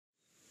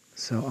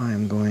So I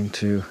am going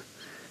to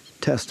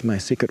test my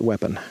secret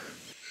weapon.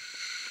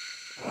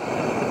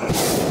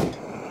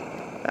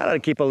 That ought to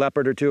keep a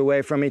leopard or two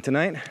away from me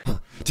tonight.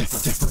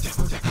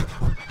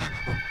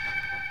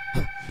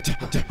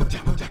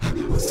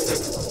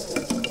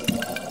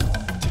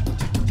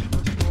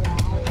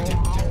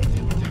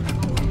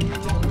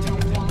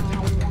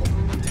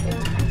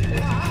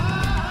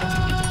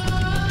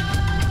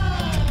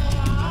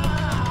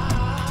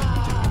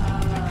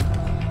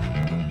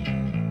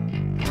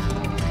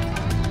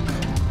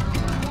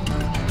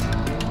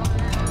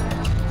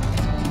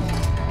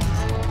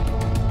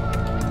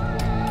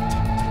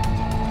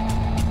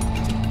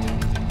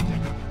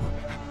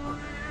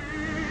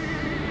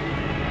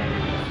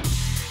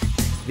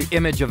 The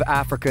image of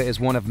Africa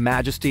is one of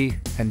majesty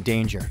and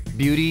danger,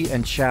 beauty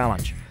and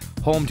challenge,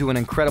 home to an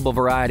incredible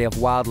variety of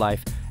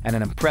wildlife and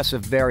an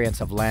impressive variance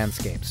of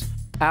landscapes.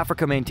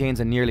 Africa maintains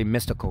a nearly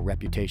mystical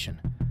reputation.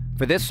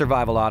 For this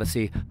survival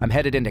odyssey, I'm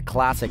headed into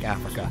classic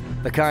Africa,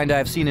 the kind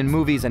I've seen in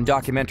movies and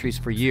documentaries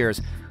for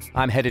years.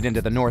 I'm headed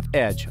into the north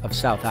edge of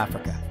South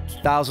Africa.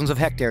 Thousands of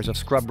hectares of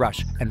scrub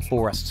brush and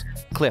forests,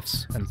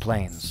 cliffs and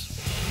plains.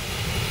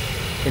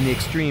 In the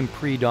extreme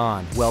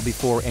pre-dawn, well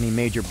before any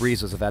major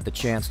breezes have had the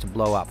chance to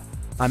blow up,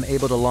 I'm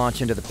able to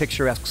launch into the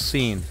picturesque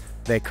scene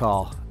they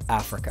call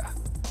Africa,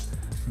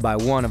 by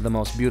one of the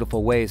most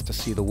beautiful ways to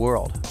see the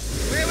world.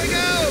 Here we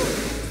go!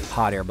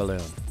 Hot air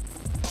balloon.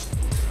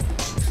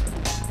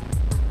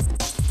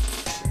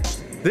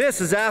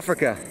 This is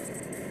Africa.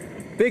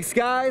 Big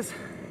skies,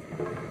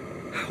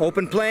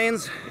 open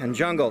plains, and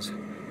jungles.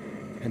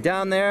 And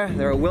down there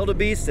are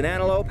wildebeest and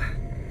antelope,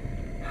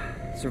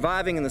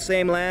 surviving in the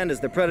same land as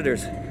the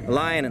predators, the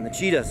lion and the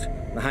cheetahs,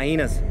 the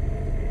hyenas.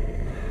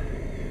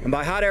 And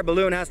by hot air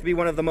balloon has to be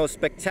one of the most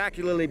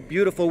spectacularly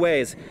beautiful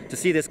ways to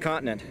see this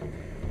continent.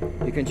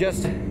 You can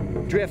just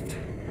drift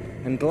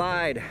and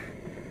glide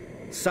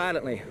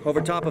silently over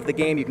top of the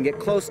game. You can get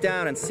close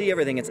down and see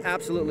everything. It's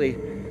absolutely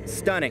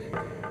stunning.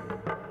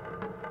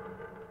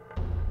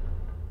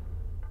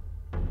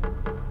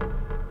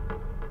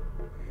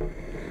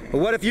 But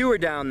what if you were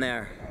down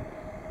there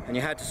and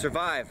you had to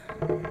survive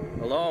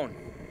alone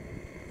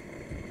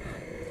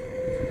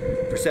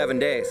for 7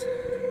 days?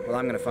 Well,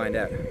 I'm gonna find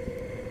out.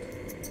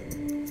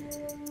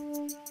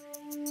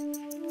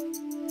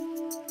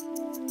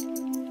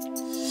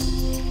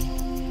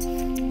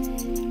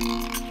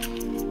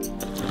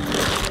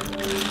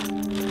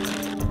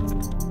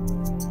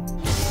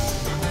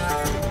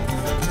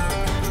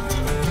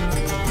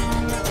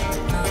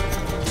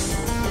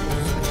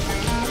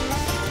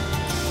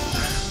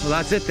 Well,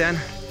 that's it then.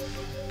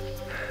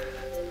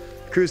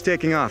 Crew's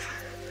taking off,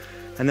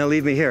 and they'll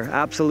leave me here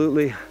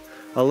absolutely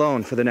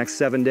alone for the next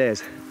 7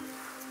 days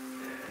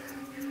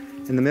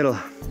in the middle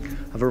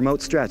of a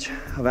remote stretch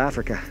of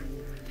Africa.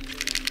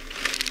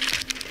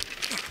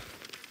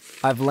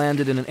 I've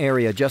landed in an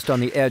area just on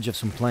the edge of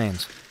some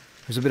plains.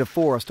 There's a bit of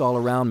forest all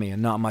around me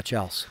and not much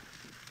else.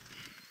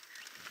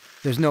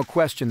 There's no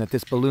question that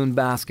this balloon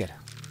basket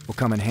will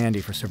come in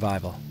handy for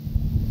survival.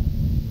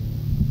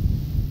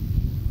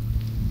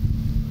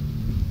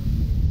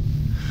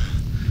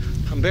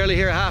 I'm barely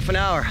here half an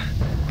hour.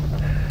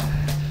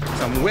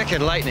 Some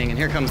wicked lightning, and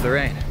here comes the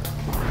rain.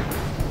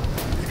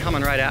 It's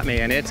coming right at me,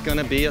 and it's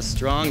gonna be a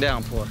strong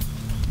downpour.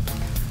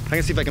 I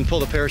can see if I can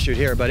pull the parachute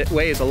here, but it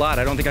weighs a lot.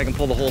 I don't think I can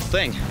pull the whole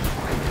thing.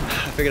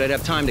 I figured I'd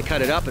have time to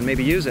cut it up and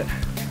maybe use it.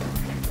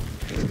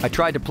 I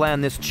tried to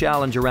plan this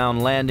challenge around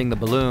landing the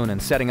balloon and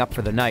setting up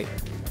for the night,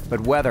 but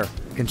weather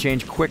can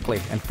change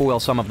quickly and foil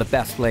some of the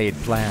best laid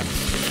plans.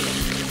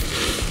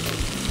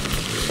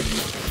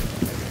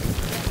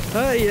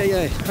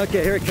 Ay.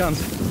 Okay, here it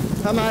comes.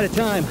 I'm out of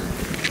time.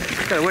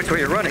 Gotta watch where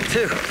you're running,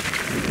 too.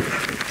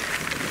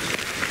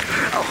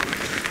 Oh,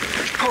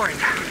 pouring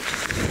down.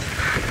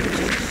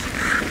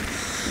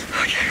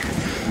 Okay.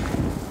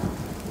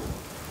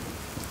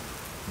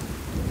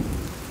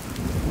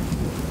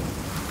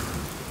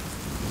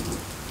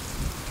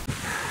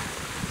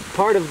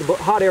 Part of the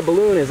hot air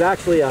balloon is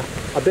actually a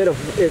bit of,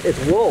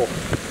 it's wool.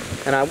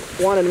 And I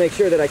wanted to make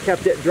sure that I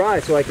kept it dry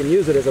so I can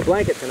use it as a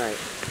blanket tonight.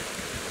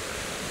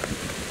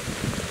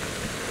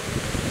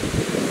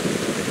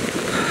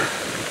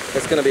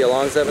 It's going to be a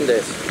long 7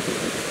 days.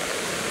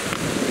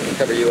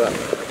 Cover you up.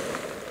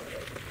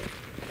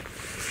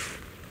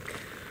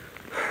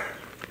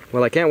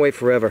 Well, I can't wait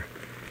forever.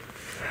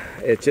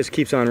 It just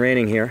keeps on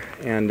raining here,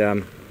 and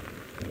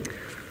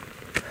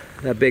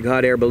that big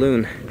hot air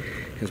balloon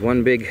is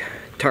one big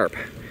tarp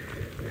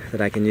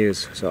that I can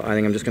use. So I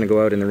think I'm just going to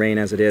go out in the rain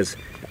as it is,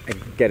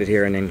 get it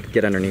here, and then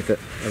get underneath it.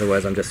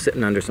 Otherwise, I'm just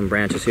sitting under some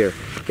branches here,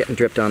 getting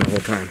dripped on the whole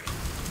time.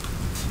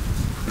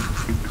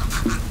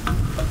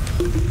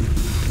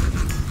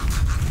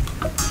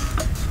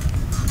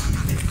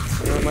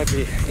 Might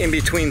be in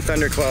between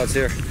thunderclouds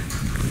here.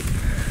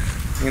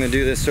 I'm going to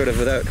do this sort of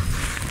without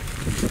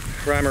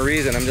rhyme or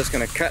reason. I'm just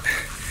going to cut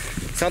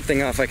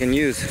something off I can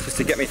use just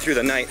to get me through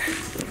the night.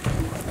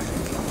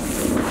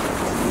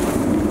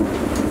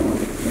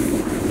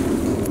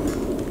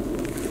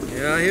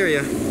 Yeah, I hear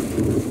you.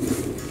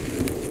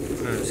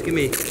 Just give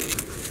me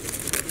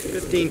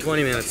 15,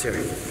 20 minutes here.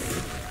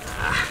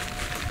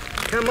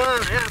 Come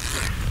on, yeah.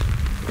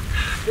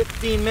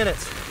 15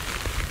 minutes,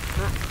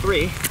 not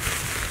 3.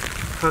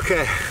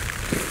 Okay.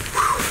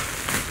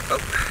 Oh,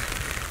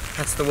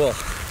 that's the wool.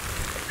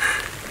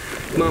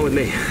 Come on with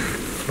me.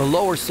 The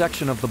lower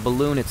section of the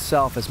balloon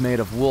itself is made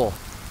of wool,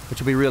 which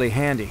will be really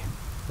handy.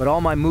 But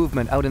all my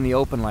movement out in the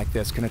open like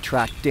this can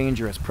attract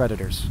dangerous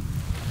predators.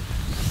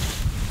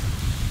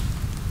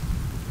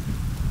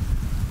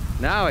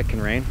 Now it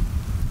can rain.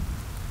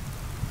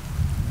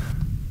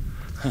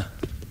 Huh.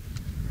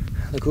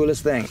 The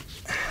coolest thing,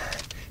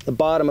 the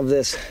bottom of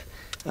this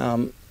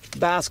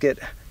basket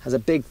has a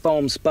big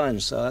foam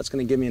sponge, so that's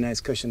going to give me a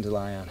nice cushion to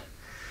lie on,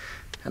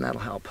 and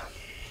that'll help.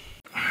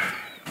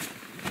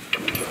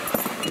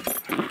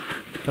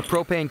 The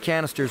propane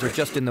canisters are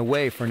just in the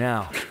way for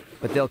now,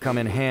 but they'll come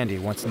in handy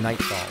once night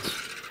falls.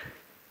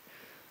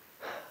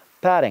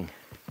 Padding.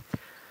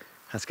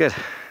 That's good.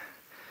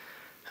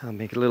 That'll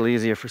make it a little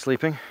easier for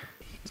sleeping.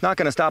 It's not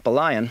going to stop a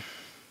lion,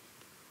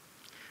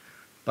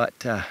 but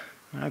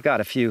I've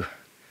got a few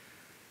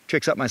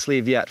tricks up my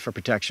sleeve yet for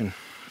protection.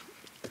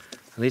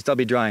 At least I'll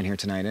be drying here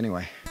tonight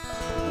anyway.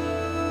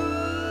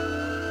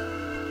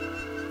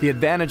 The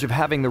advantage of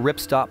having the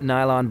ripstop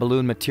nylon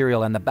balloon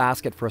material and the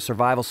basket for a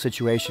survival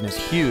situation is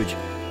huge.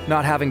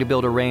 Not having to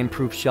build a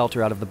rain-proof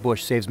shelter out of the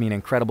bush saves me an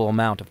incredible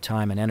amount of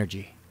time and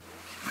energy.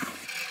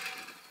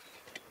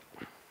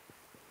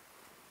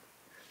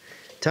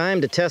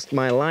 Time to test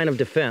my line of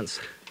defense.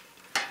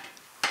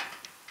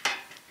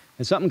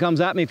 If something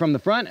comes at me from the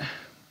front,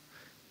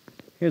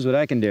 here's what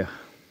I can do.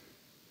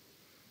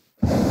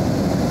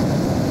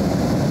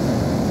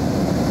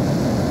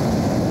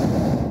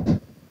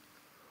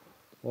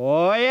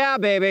 Oh yeah,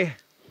 baby.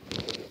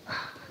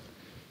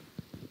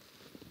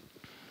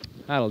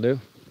 That'll do.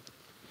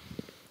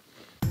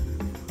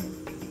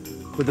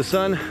 With the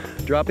sun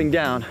dropping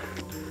down,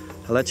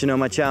 I'll let you know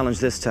my challenge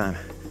this time.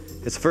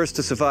 It's first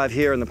to survive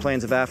here in the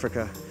plains of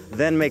Africa,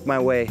 then make my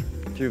way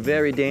through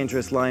very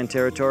dangerous lion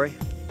territory,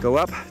 go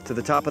up to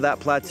the top of that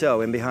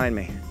plateau in behind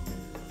me,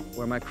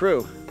 where my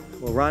crew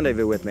will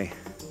rendezvous with me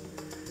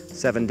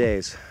 7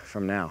 days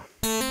from now.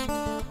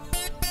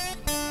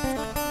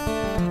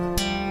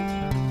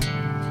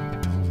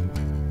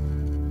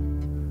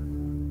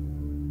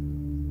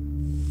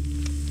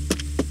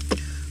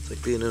 It's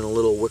like being in a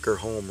little wicker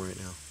home right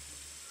now.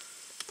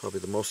 Probably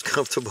the most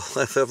comfortable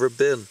I've ever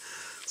been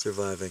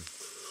surviving.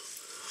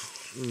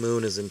 The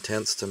moon is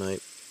intense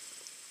tonight.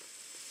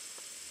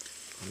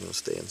 I'm gonna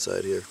stay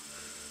inside here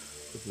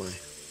with my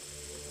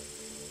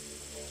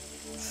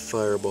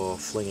fireball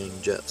flinging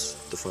jets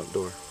at the front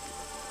door.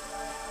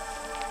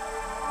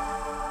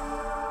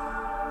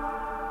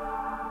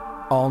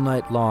 All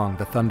night long,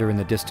 the thunder in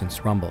the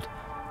distance rumbled,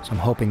 so I'm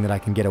hoping that I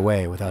can get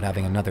away without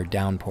having another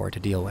downpour to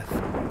deal with.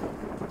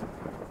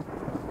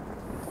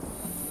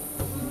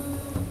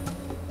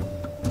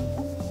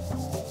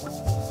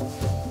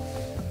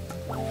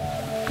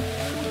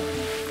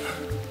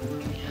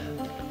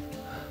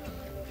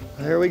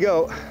 There we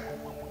go.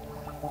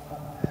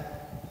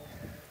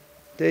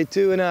 Day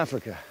 2 in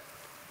Africa.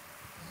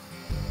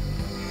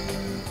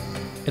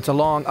 It's a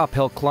long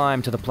uphill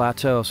climb to the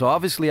plateau, so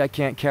obviously I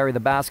can't carry the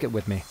basket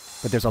with me,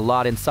 but there's a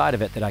lot inside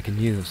of it that I can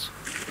use.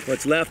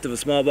 What's left of a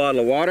small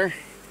bottle of water,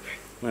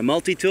 my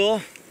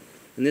multi-tool.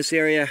 In this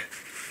area,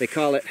 they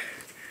call it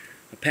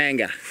a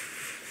panga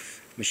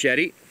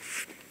machete.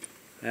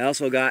 I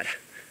also got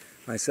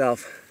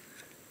myself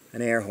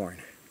an air horn.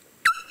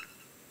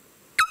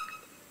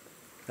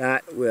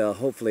 That will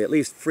hopefully at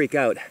least freak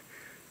out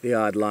the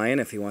odd lion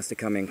if he wants to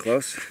come in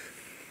close.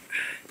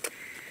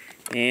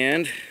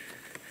 And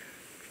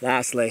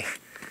lastly,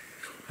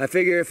 I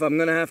figure if I'm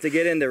gonna have to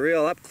get into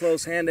real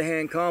up-close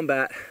hand-to-hand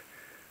combat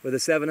with a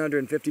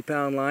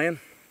 750-pound lion,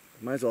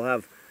 I might as well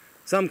have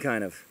some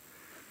kind of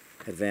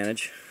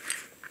advantage.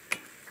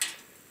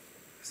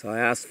 So I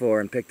asked for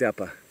and picked up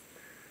a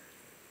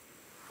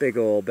big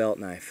old belt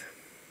knife.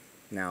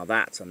 Now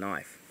that's a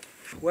knife.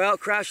 Well,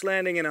 crash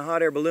landing in a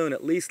hot air balloon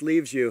at least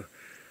leaves you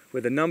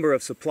with a number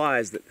of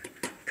supplies that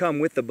come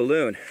with the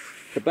balloon.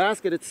 The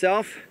basket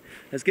itself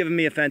has given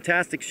me a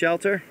fantastic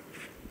shelter,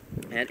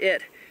 and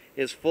it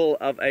is full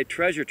of a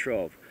treasure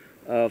trove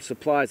of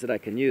supplies that I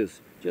can use.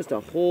 Just a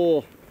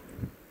whole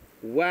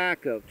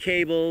whack of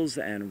cables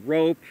and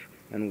rope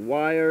and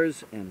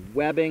wires and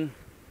webbing.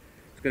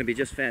 It's going to be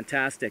just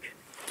fantastic.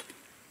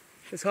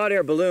 This hot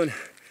air balloon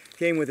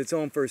came with its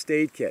own first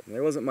aid kit, and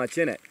there wasn't much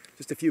in it.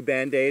 Just a few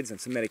band-aids and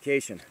some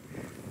medication.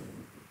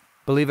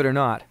 Believe it or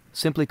not,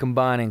 simply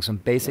combining some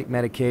basic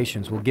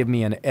medications will give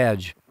me an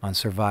edge on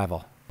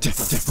survival.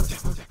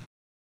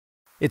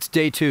 It's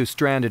day 2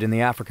 stranded in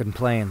the African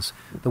plains.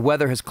 The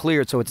weather has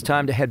cleared, so it's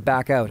time to head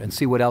back out and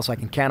see what else I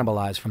can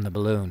cannibalize from the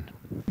balloon.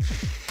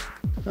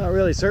 Not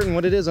really certain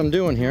what it is I'm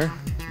doing here.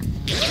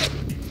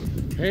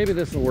 Maybe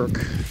this will work.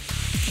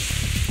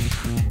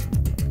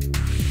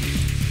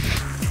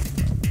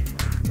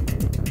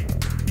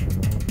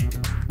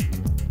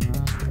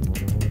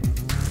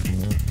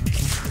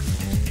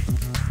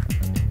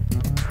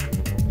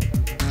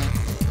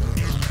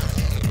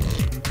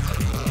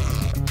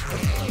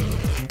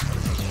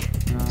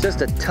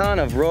 Just a ton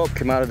of rope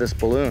came out of this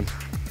balloon.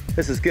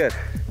 This is good.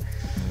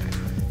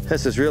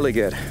 This is really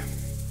good.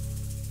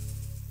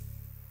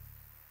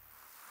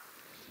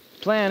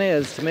 Plan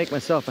is to make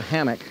myself a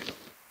hammock.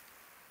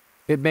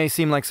 It may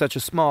seem like such a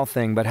small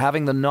thing, but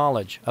having the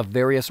knowledge of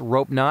various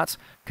rope knots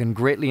can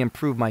greatly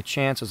improve my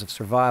chances of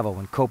survival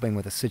when coping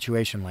with a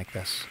situation like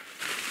this.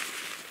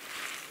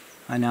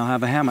 I now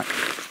have a hammock.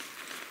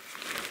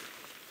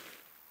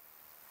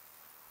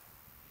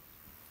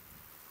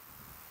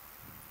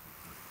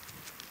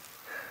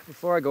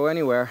 Before I go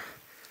anywhere,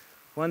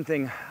 one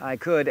thing I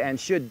could and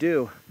should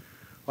do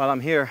while I'm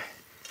here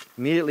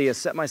immediately is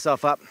set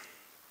myself up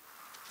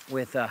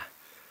with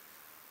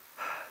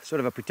sort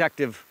of a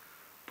protective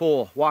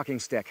pole walking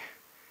stick.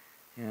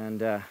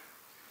 And I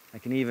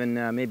can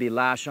even maybe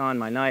lash on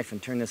my knife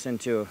and turn this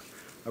into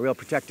a real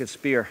protective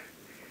spear.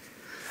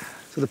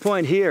 So the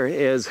point here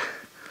is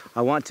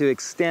I want to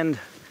extend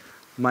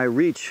my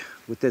reach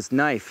with this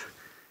knife.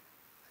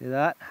 See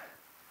that?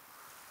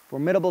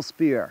 Formidable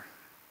spear.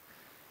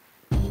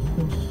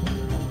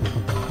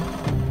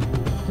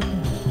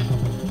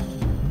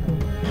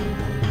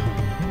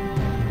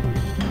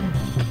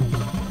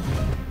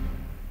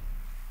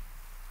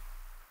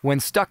 When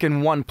stuck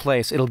in one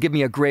place, it'll give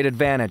me a great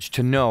advantage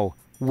to know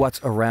what's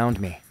around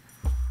me.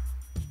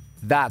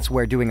 That's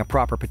where doing a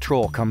proper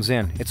patrol comes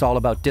in. It's all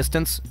about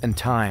distance and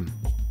time.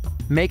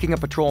 Making a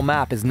patrol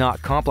map is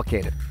not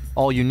complicated.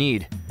 All you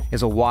need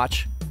is a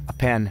watch, a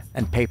pen,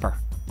 and paper.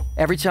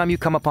 Every time you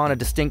come upon a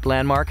distinct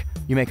landmark,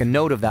 you make a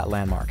note of that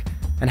landmark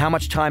and how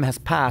much time has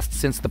passed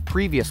since the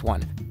previous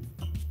one.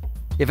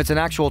 If it's an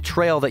actual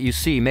trail that you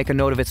see, make a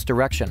note of its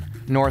direction,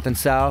 north and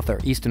south or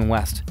east and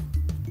west.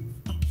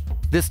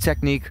 This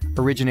technique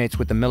originates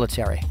with the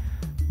military,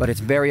 but it's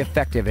very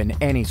effective in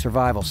any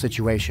survival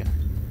situation.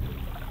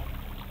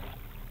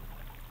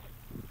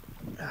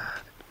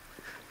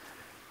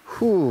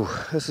 Whew,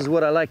 this is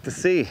what I like to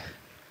see.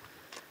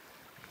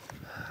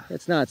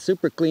 It's not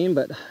super clean,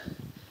 but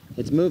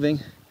it's moving.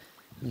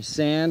 There's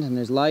sand and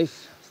there's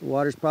life. The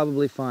water's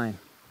probably fine.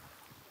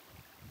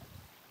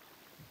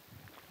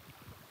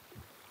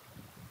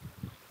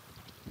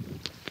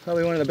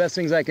 Probably one of the best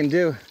things I can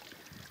do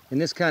in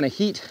this kind of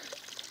heat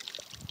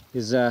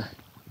is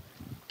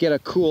get a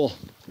cool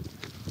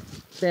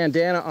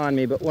bandana on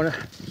me. But one of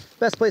the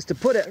best place to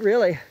put it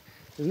really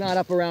is not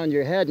up around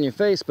your head and your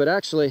face, but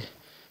actually,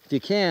 if you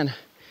can,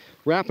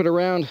 wrap it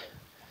around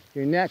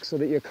your neck so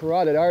that your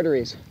carotid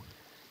arteries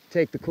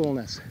take the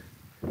coolness.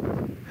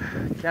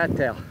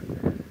 Cattail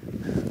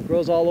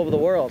grows all over the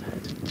world.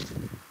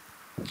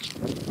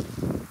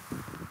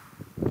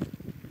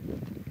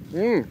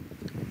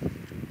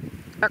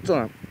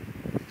 Excellent.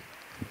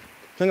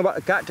 Thing about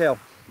the cattail,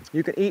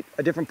 you can eat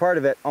a different part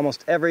of it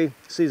almost every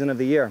season of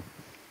the year.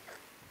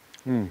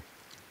 This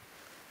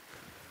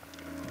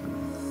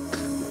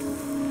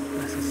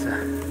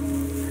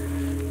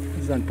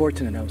is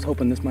unfortunate. I was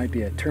hoping this might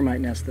be a termite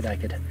nest that I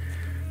could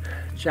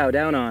chow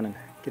down on and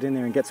get in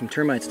there and get some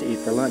termites to eat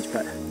for lunch,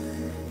 but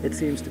it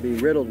seems to be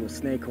riddled with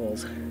snake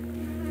holes.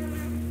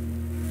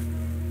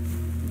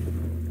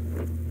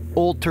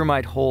 Old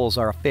termite holes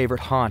are a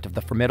favorite haunt of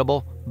the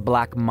formidable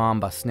black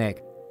mamba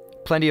snake.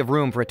 Plenty of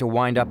room for it to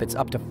wind up its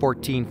up to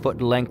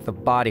 14-foot length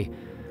of body,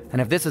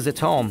 and if this is its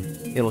home,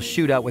 it'll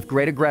shoot out with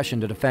great aggression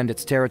to defend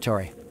its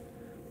territory.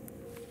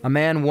 A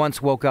man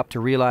once woke up to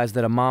realize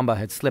that a mamba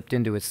had slipped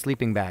into his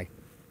sleeping bag.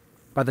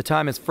 By the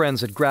time his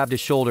friends had grabbed his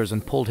shoulders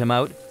and pulled him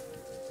out,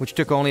 which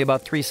took only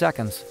about 3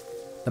 seconds,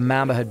 the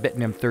mamba had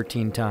bitten him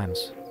 13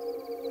 times.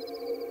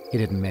 He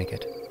didn't make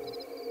it.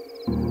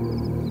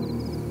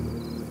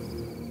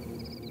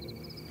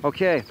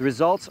 Okay, the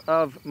results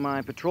of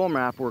my patrol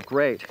map were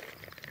great.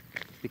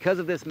 Because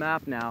of this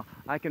map now,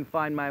 I can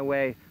find my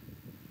way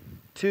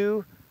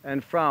to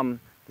and from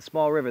the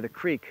small river, the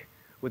creek,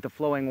 with the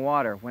flowing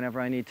water whenever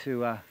I need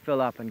to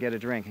fill up and get a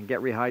drink and get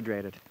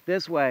rehydrated.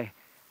 This way,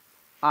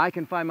 I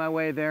can find my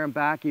way there and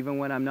back even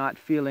when I'm not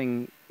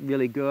feeling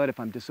really good, if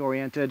I'm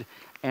disoriented.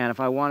 And if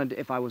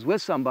I was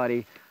with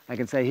somebody, I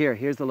can say,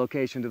 here's the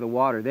location to the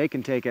water. They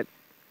can take it,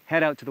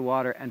 head out to the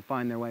water, and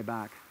find their way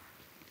back.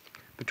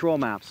 Patrol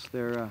maps,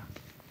 they're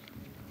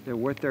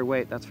worth their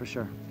weight, that's for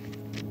sure.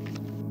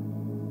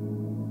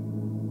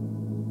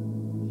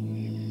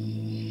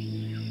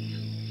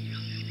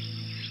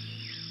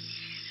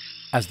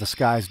 As the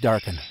skies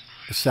darken,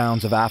 the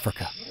sounds of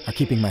Africa are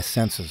keeping my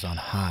senses on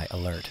high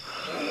alert.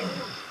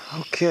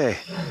 Okay,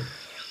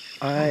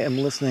 I am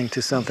listening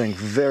to something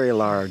very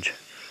large.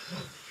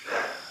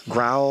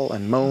 Growl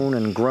and moan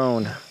and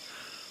groan,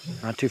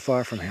 not too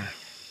far from here.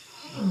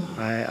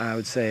 I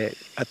would say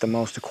at the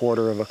most a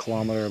quarter of a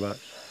kilometer, about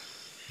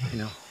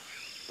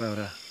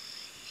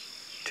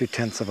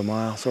 2/10 of a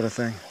mile sort of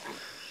thing.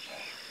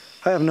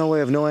 I have no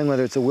way of knowing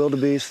whether it's a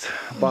wildebeest,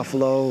 a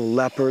buffalo,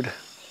 leopard,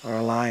 or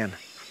a lion.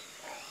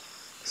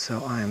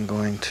 So I am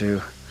going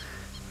to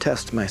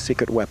test my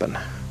secret weapon.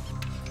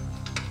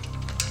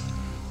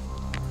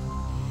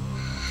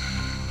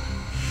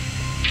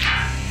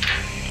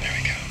 There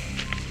we go.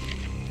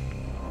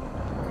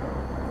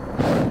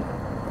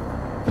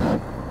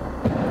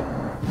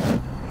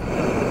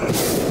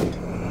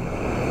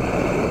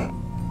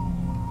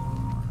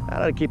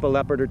 to keep a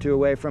leopard or two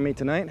away from me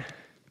tonight.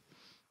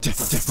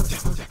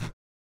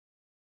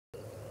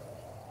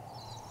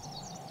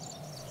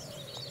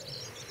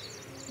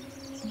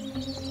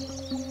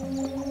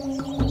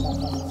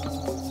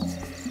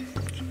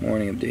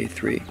 Morning of day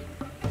 3.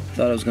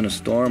 Thought it was gonna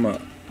storm.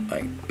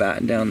 I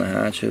battened down the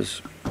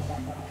hatches.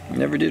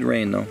 Never did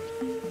rain though.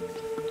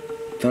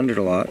 Thundered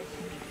a lot.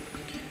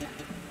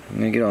 I'm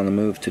gonna get on the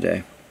move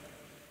today.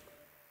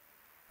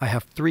 I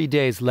have 3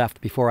 days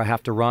left before I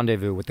have to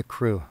rendezvous with the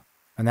crew,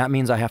 and that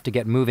means I have to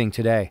get moving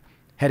today,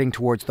 heading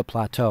towards the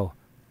plateau,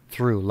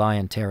 through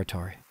lion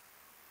territory.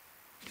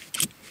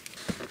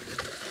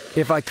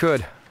 If I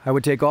could, I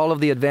would take all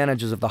of the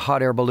advantages of the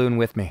hot air balloon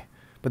with me,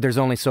 but there's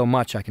only so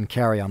much I can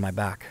carry on my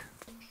back.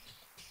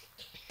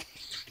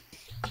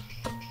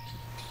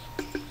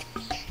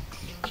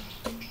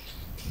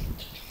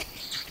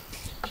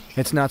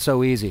 It's not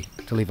so easy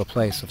to leave a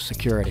place of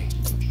security.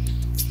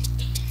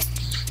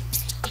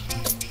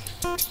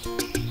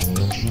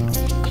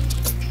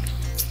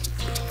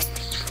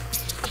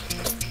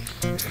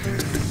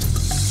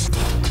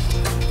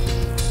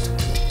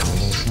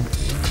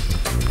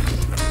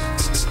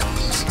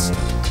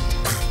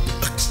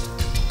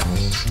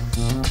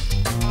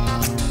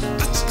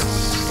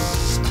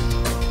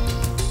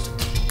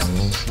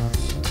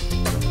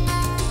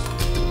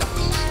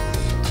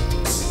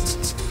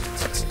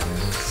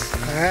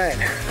 All right,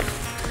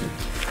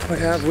 what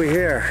have we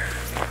here?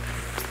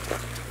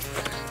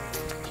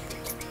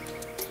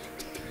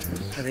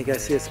 I think I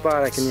see a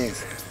spot I can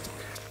use.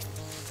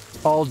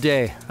 All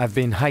day, I've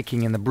been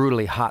hiking in the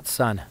brutally hot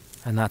sun,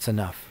 and that's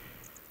enough.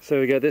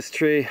 So we got this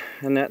tree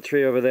and that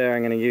tree over there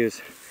I'm gonna use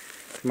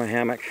for my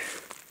hammock.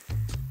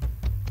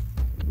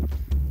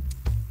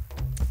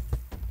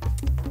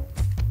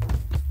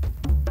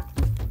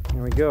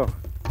 There we go.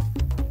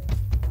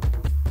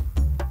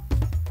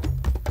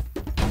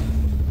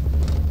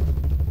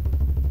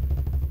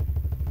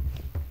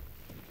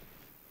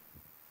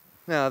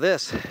 Now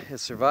this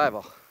is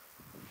survival.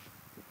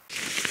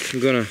 I'm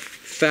gonna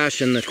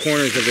fashion the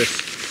corners of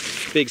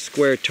this big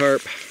square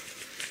tarp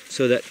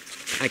so that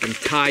I can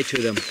tie to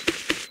them.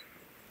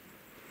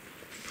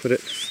 Put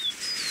it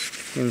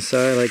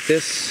inside like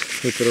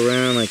this, loop it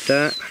around like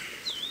that,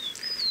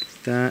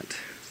 and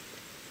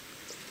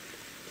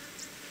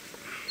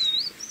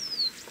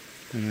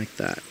like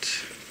that.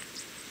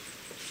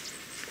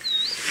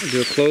 I'll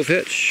do a clove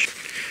hitch.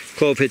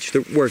 Clove hitch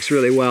that works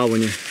really well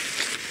when you're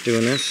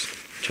doing this.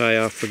 Tie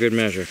off for good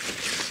measure. You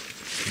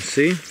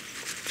see?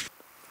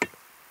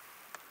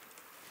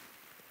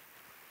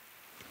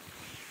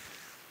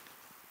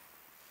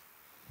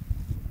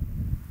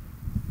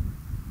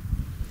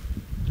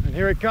 And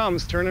here it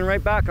comes, turning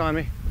right back on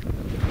me.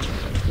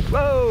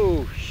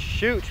 Whoa,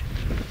 shoot.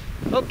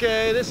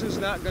 Okay, this is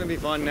not going to be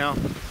fun now.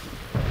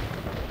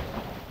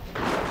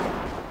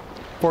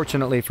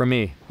 Fortunately for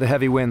me, the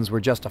heavy winds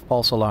were just a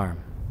false alarm.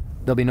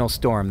 There'll be no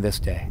storm this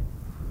day.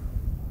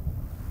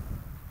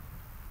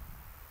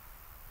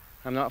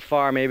 I'm not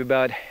far, maybe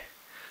about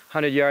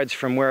 100 yards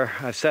from where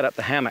I've set up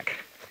the hammock.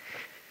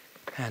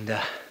 And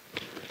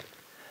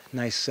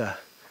nice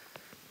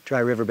dry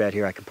riverbed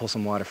here I can pull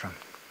some water from.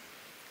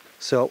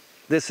 So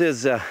this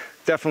is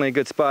definitely a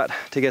good spot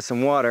to get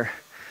some water.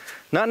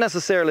 Not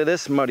necessarily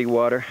this muddy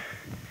water.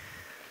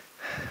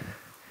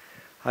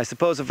 I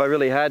suppose if I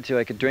really had to,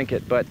 I could drink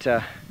it, but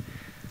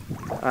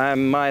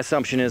my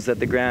assumption is that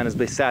the ground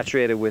is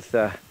saturated with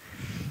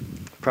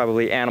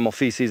probably animal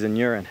feces and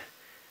urine.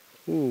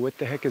 Ooh, what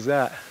the heck is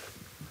that?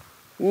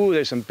 Ooh,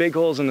 there's some big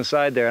holes in the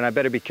side there, and I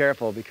better be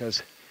careful because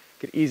there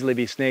could easily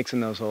be snakes in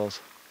those holes.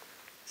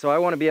 So I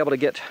want to be able to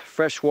get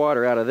fresh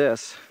water out of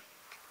this.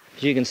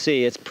 As you can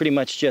see, it's pretty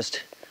much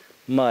just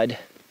mud.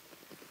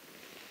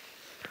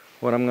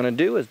 What I'm going to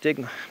do is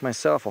dig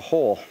myself a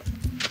hole.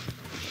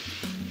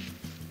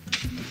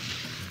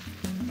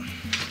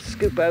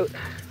 Scoop out.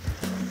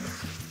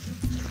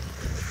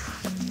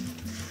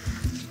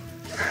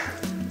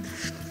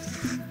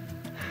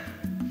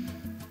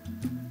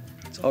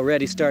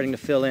 Already starting to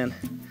fill in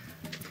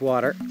with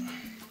water.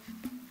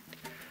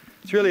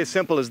 It's really as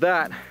simple as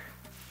that.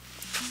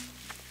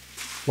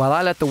 While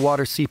I let the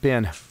water seep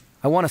in,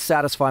 I want to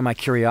satisfy my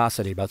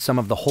curiosity about some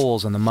of the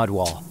holes in the mud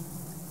wall.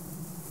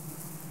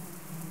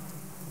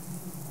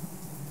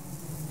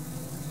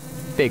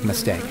 Big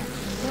mistake.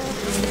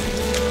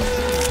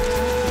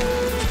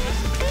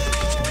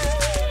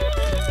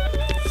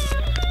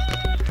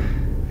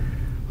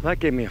 Well, that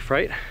gave me a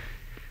fright.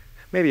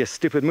 Maybe a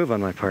stupid move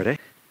on my part, eh?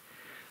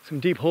 Some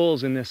deep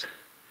holes in this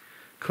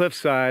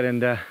cliffside,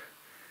 and in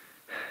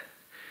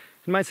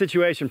my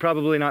situation,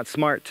 probably not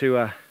smart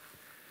to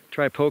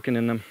try poking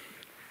in them.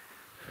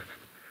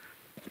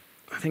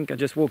 I think I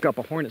just woke up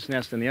a hornet's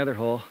nest in the other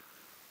hole.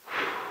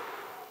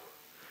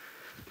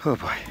 Oh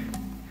boy.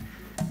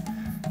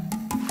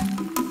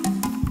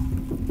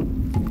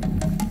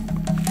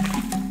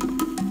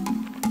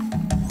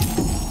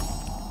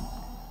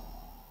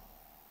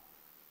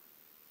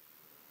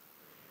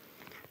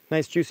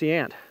 Nice juicy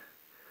ant.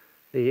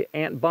 The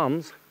ant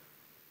bums.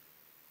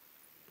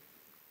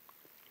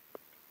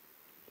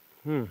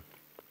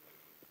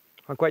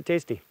 are quite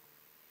tasty.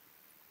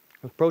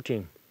 With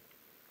protein.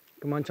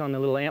 You can munch on the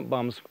little ant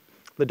bums,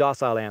 the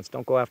docile ants.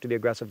 Don't go after the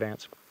aggressive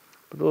ants.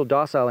 But the little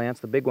docile ants,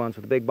 the big ones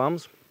with the big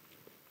bums,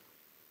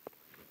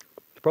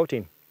 it's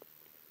protein.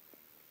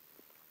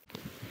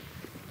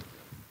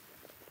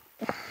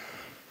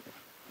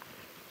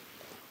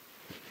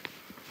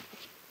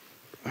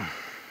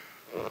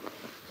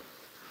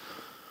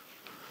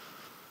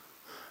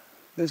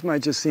 This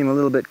might just seem a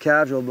little bit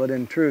casual, but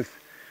in truth,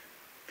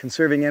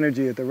 conserving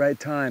energy at the right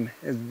time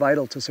is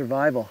vital to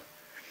survival.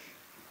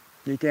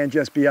 You can't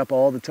just be up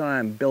all the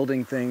time,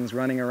 building things,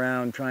 running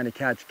around, trying to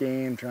catch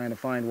game, trying to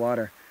find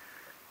water.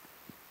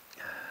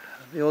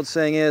 The old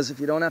saying is, if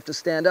you don't have to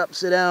stand up,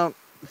 sit down.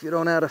 If you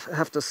don't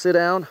have to sit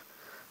down,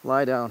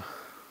 lie down.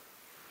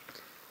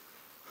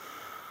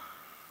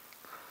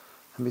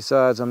 And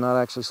besides, I'm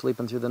not actually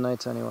sleeping through the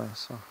nights anyway,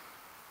 so.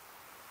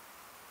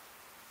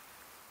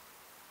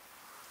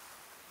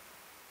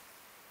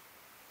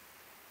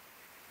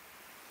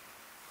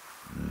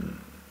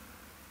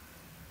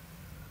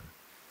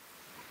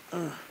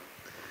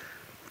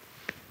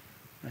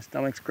 My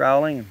stomach's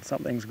growling and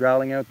something's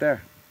growling out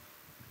there.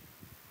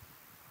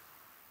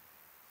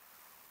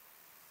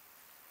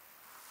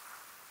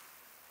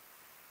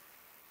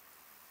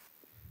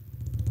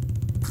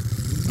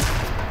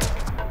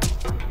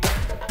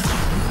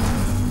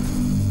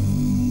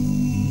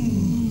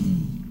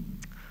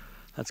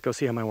 Let's go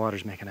see how my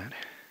water's making out.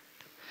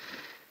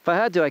 If I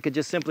had to, I could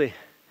just simply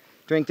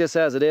drink this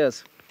as it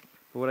is.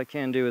 But what I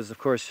can do is, of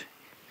course,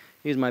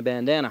 use my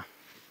bandana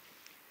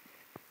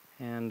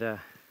and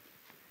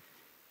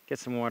get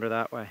some water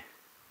that way.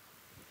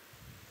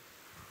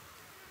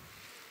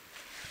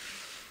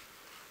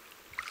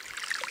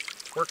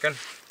 Working.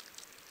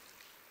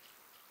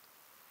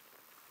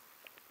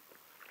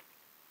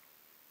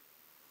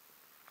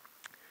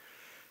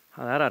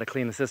 Well, that ought to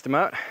clean the system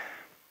out.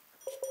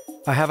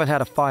 I haven't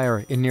had a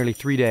fire in nearly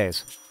 3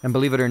 days, and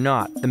believe it or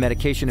not, the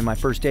medication in my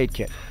first aid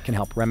kit can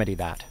help remedy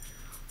that.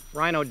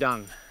 Rhino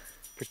dung,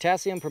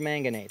 potassium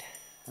permanganate,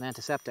 an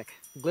antiseptic,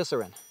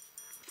 glycerin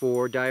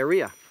for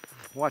diarrhea.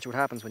 Watch what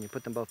happens when you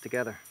put them both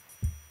together.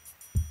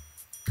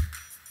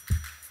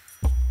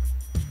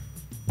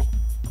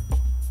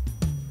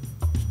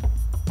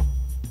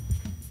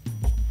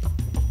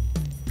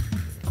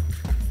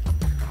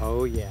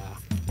 Oh yeah.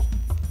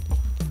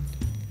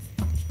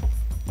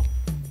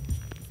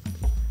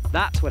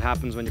 That's what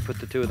happens when you put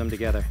the two of them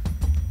together.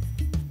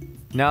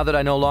 Now that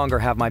I no longer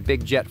have my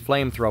big jet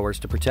flamethrowers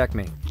to protect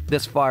me,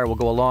 this fire will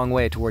go a long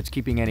way towards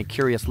keeping any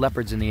curious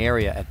leopards in the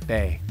area at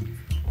bay.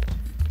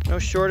 No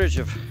shortage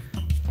of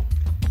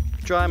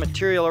dry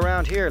material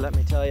around here, let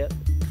me tell you.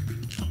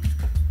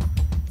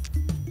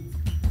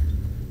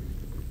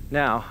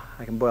 Now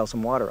I can boil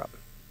some water up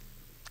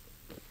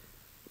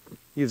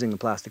using the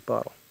plastic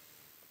bottle.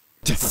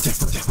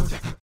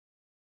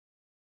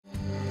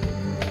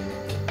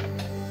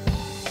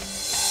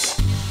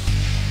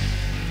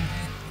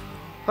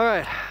 All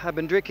right, I've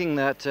been drinking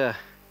that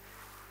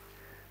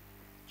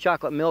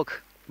chocolate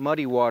milk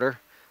muddy water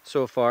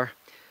so far,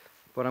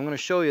 but I'm going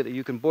to show you that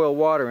you can boil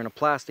water in a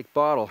plastic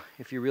bottle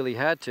if you really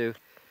had to,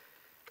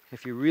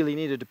 if you really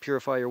needed to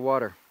purify your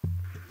water.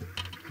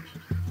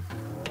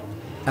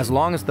 As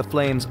long as the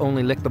flames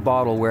only lick the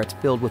bottle where it's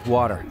filled with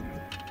water,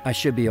 I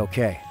should be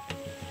okay.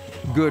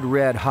 Good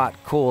red hot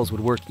coals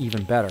would work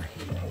even better.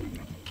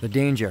 The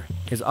danger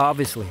is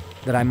obviously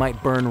that I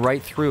might burn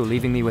right through,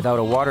 leaving me without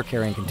a water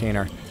carrying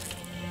container,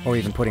 or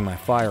even putting my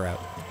fire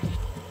out.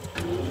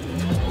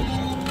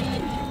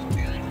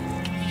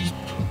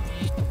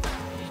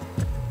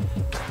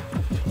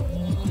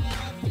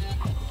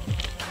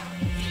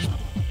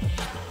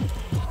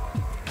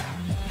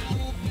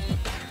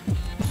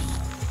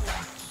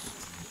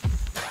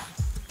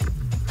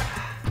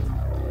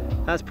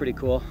 That's pretty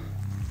cool.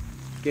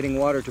 Getting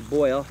water to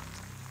boil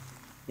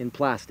in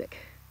plastic.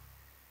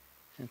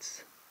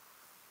 It's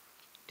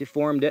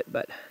deformed it,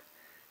 but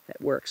it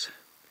works.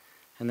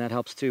 And that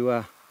helps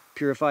to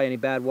purify any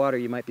bad water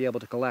you might be able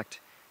to collect,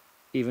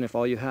 even if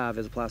all you have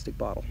is a plastic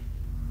bottle.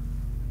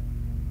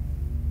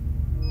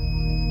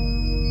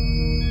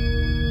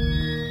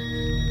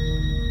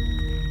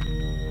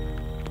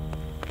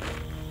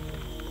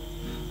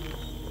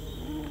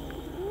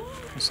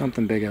 There's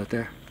something big out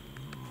there.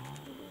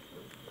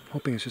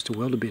 Hoping it's just a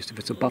wildebeest. If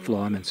it's a buffalo,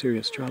 I'm in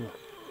serious trouble.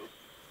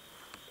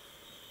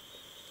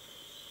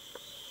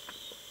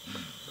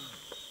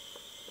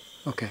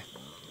 Okay,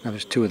 now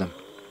there's two of them.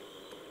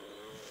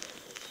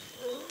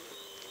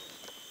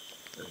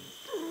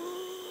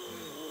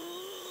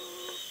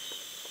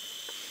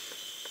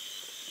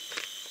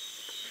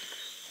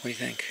 What do you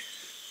think?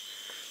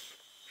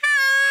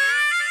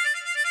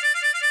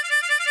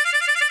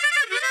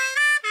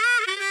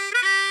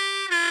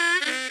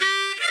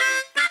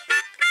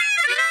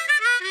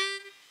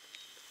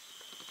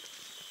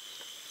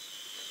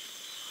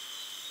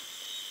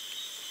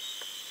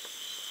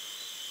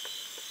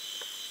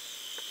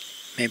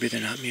 Maybe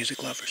they're not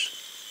music lovers.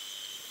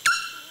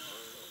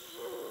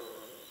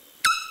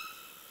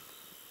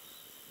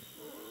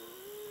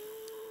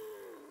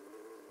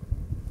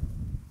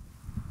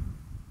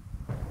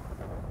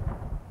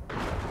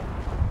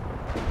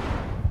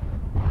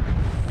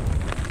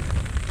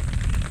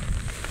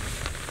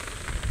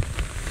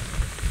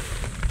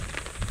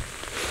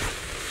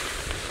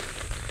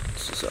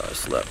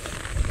 slept.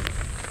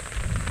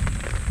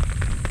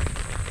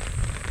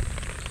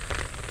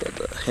 Got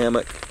the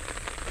hammock,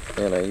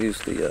 and I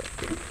used the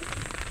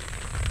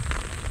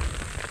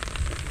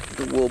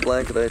wool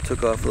blanket I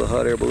took off of the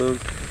hot air balloon.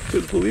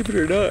 Because believe it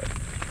or not,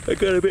 I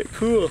got a bit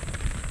cool.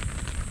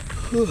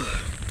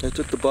 I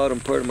took the bottom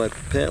part of my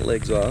pant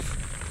legs off,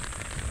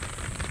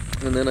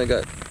 and then I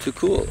got too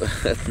cool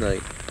at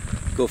night.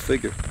 Go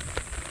figure.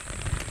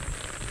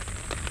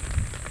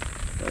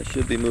 I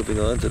should be moving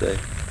on today.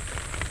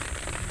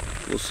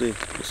 We'll see.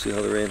 We'll see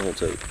how the rain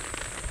holds out.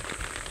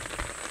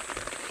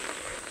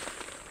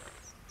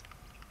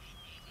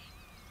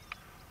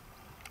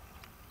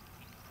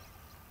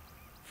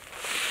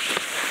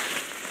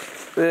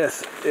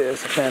 This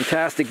is a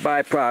fantastic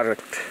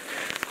byproduct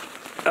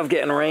of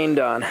getting rained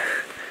on.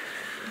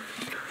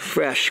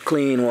 Fresh,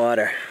 clean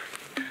water.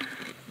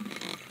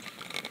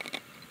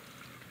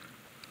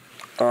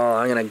 Oh,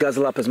 I'm gonna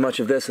guzzle up as much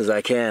of this as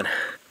I can.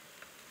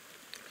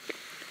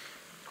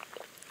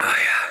 Oh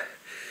yeah.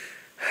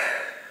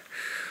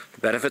 The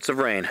benefits of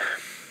rain.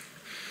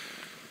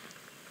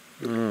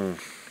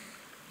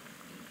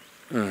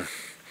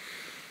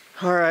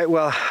 All right,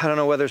 well, I don't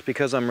know whether it's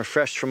because I'm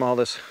refreshed from all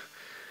this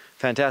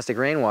fantastic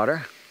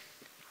rainwater,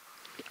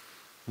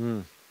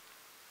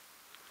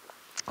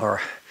 or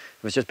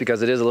if it's just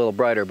because it is a little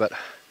brighter, but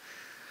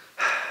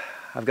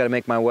I've got to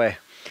make my way,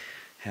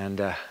 and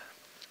I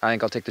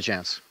think I'll take the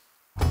chance.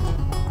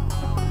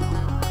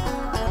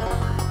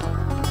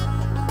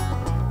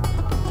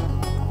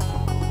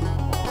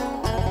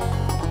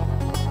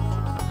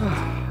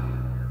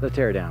 The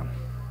teardown.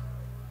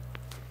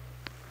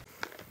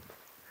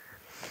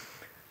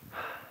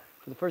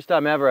 For the first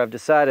time ever, I've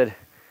decided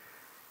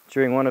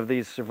during one of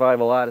these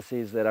survival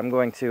odysseys that I'm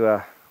going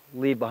to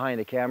leave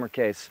behind a camera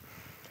case.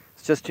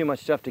 It's just too much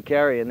stuff to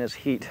carry in this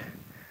heat.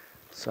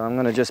 So I'm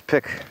going to just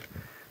pick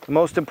the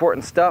most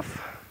important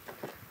stuff,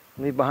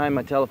 leave behind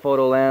my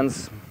telephoto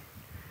lens,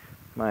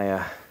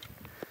 my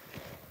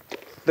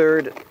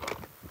third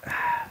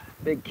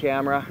big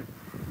camera,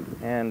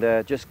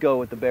 and just go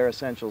with the bare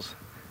essentials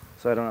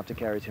so I don't have to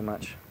carry too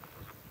much.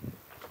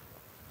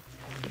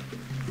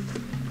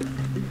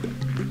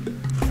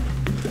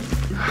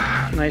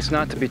 Nice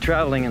not to be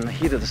traveling in the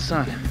heat of the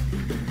sun.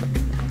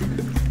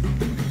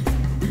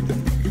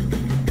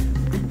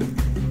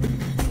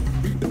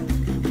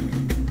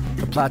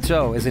 The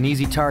plateau is an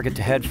easy target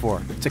to head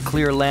for. It's a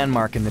clear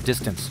landmark in the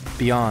distance,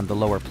 beyond the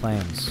lower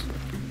plains.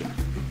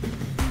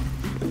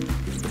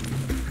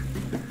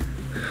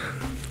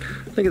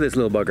 Look at this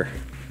little bugger.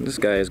 This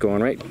guy is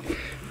going right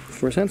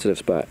for a sensitive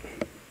spot.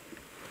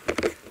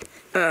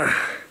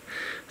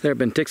 There have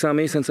been ticks on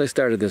me since I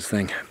started this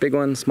thing. Big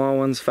ones, small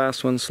ones,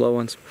 fast ones, slow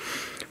ones.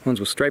 Ones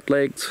with striped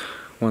legs,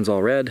 ones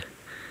all red.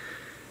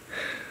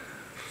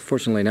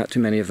 Fortunately, not too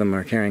many of them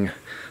are carrying a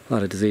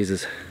lot of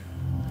diseases.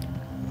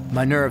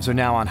 My nerves are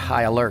now on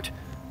high alert.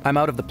 I'm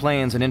out of the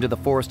plains and into the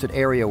forested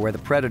area where the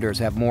predators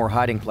have more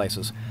hiding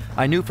places.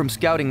 I knew from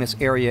scouting this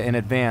area in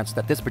advance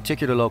that this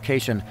particular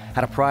location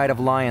had a pride of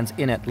lions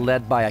in it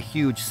led by a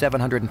huge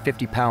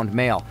 750-pound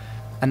male.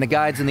 And the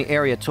guides in the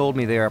area told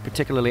me they are a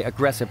particularly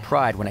aggressive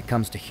pride when it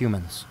comes to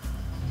humans.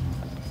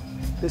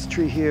 This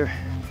tree here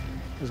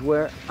is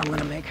where I'm going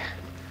to make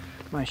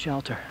my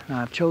shelter. Now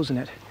I've chosen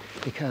it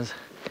because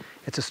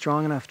it's a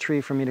strong enough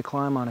tree for me to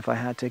climb on if I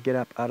had to get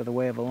up out of the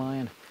way of a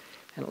lion.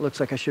 And it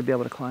looks like I should be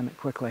able to climb it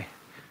quickly.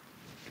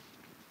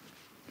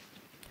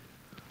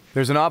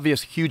 There's an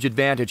obvious huge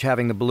advantage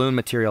having the balloon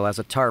material as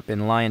a tarp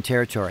in lion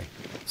territory.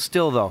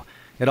 Still though,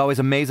 it always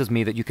amazes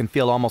me that you can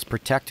feel almost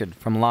protected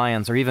from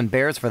lions, or even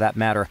bears for that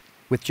matter,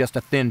 with just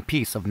a thin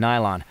piece of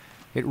nylon.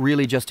 It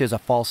really just is a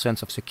false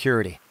sense of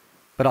security.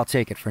 But I'll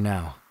take it for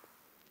now.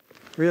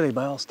 Really,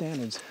 by all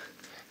standards,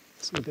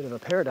 it's a bit of a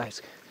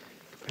paradise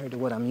compared to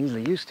what I'm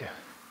usually used to.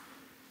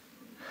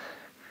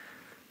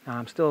 Now,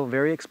 I'm still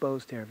very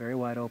exposed here, very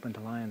wide open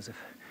to lions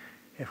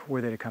if were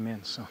they to come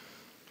in. So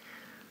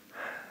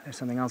there's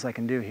something else I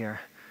can do here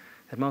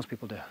that most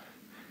people do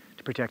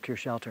to protect your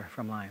shelter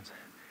from lions.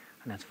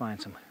 And that's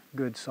find some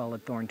good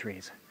solid thorn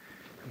trees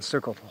and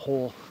circle the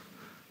whole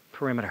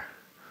perimeter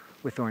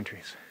with thorn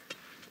trees.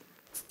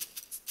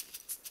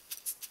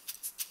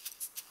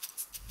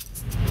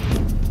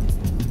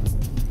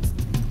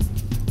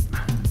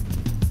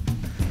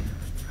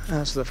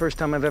 This is the first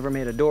time I've ever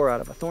made a door out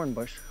of a thorn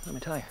bush, let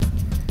me tell you.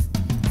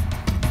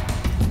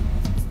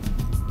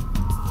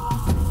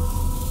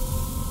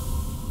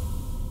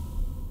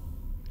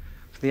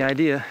 So the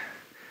idea,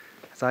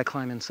 as I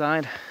climb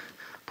inside,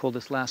 pull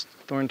this last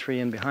thorn tree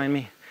in behind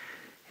me,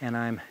 and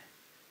I'm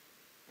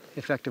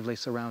effectively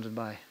surrounded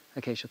by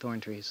acacia thorn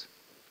trees.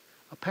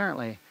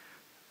 Apparently,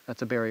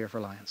 that's a barrier for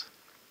lions.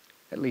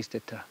 At least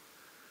it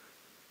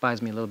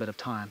buys me a little bit of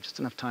time, just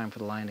enough time for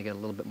the lion to get a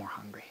little bit more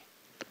hungry.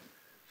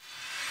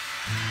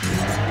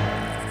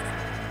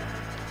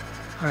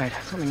 All right,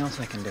 something else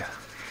I can do.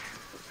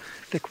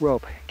 Thick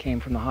rope came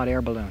from the hot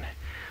air balloon.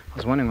 I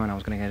was wondering when I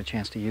was going to get a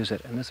chance to use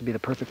it, and this would be the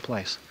perfect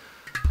place.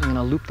 I'm going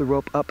to loop the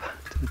rope up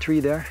to the tree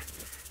there,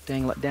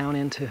 dangle it down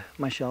into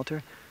my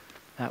shelter.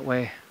 That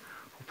way,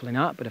 we'll Hopefully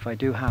not, but if I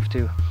do have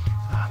to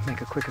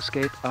make a quick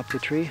escape up the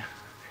tree,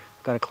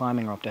 I've got a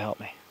climbing rope to help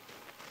me.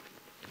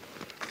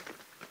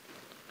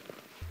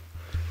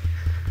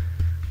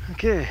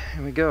 Okay,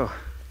 here we go.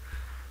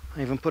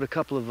 I even put a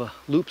couple of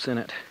loops in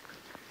it,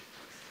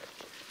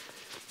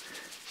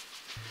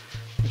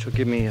 which will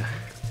give me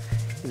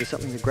either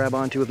something to grab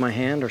onto with my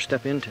hand or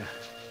step into.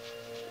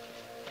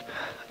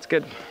 Let's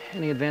get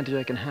any advantage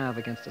I can have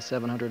against a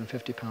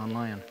 750-pound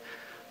lion.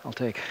 I'll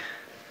take.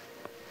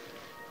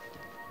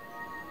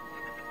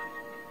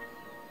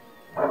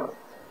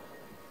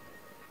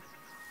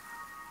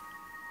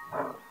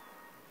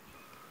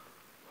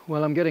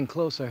 Well, I'm getting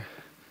closer.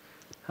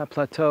 That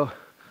plateau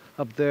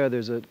up there,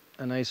 there's a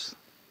nice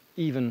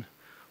even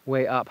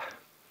way up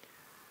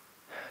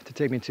to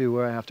take me to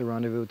where I have to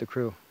rendezvous with the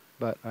crew.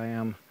 But I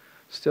am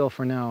still,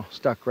 for now,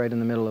 stuck right in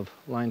the middle of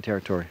lion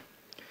territory.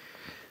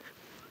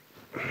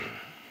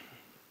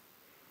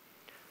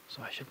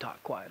 So I should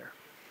talk quieter.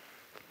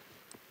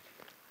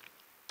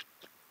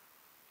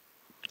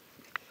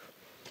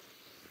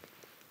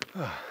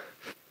 A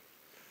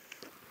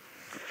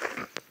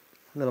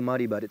little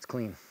muddy, but it's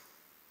clean.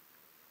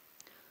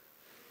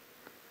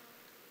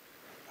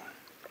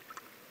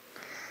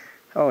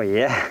 Oh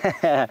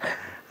yeah,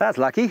 that's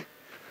lucky.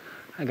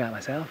 I got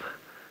myself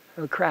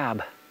a little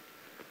crab.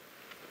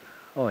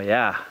 Oh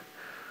yeah,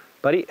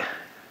 buddy,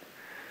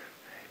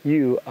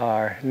 you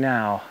are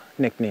now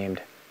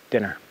nicknamed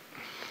Dinner.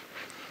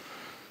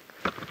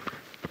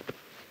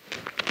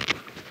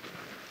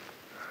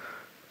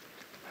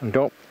 And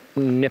don't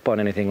nip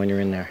on anything when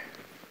you're in there.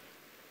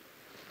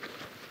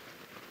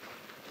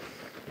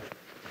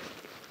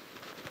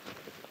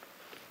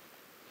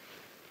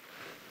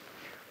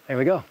 There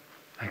we go.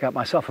 I got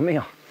myself a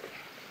meal,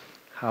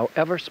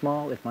 however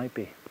small it might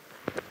be.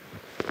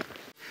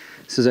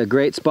 This is a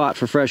great spot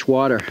for fresh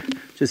water,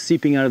 just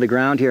seeping out of the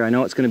ground here. I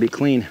know it's going to be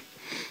clean,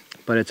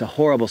 but it's a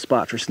horrible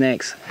spot for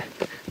snakes.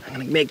 I'm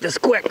going to make this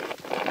quick.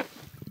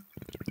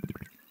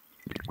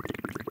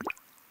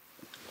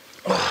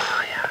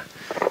 Oh, yeah.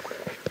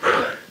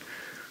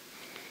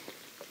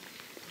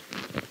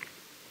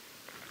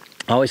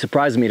 Always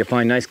surprises me to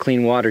find nice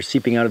clean water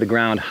seeping out of the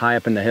ground high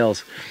up in the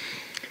hills.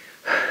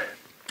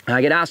 I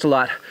get asked a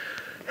lot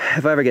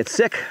if I ever get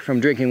sick from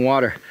drinking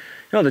water.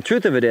 You know, the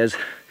truth of it is,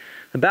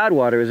 the bad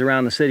water is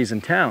around the cities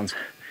and towns.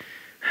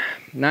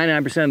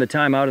 99% of the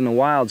time out in the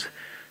wilds,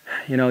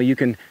 you know, you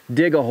can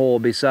dig a hole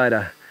beside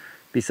a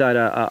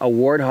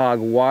warthog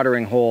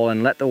watering hole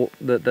and let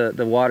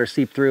the water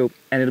seep through,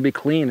 and it'll be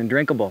clean and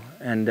drinkable.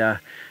 And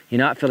you're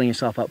not filling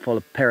yourself up full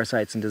of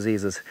parasites and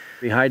diseases.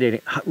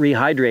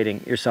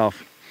 Rehydrating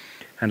yourself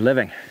and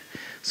living.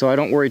 So I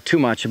don't worry too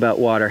much about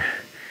water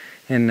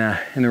in the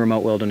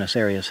remote wilderness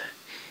areas.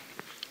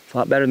 It's a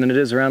lot better than it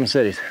is around the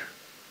cities.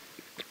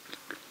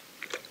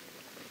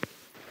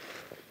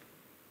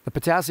 The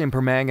potassium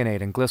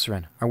permanganate and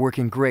glycerin are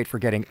working great for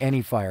getting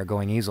any fire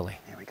going easily.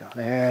 There we go.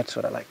 That's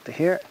what I like to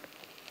hear.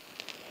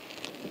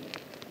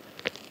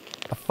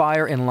 A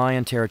fire in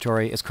lion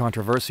territory is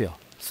controversial.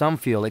 Some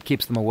feel it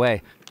keeps them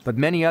away, but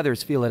many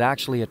others feel it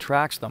actually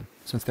attracts them,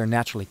 since they're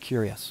naturally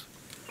curious.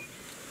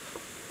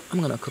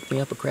 I'm gonna cook me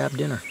up a crab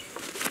dinner.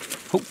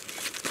 Oh.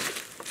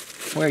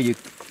 Where are you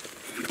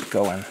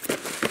going?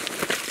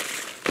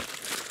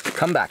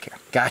 Come back here.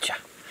 Gotcha.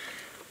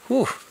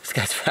 Whew, this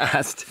guy's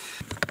fast.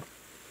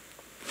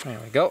 There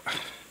we go.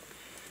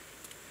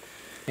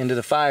 Into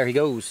the fire he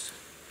goes.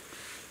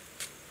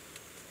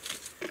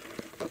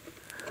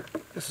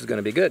 This is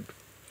gonna be good.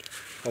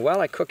 Well,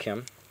 while I cook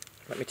him,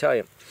 let me tell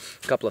you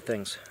a couple of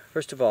things.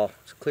 First of all,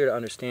 it's clear to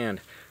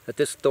understand that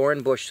this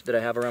thorn bush that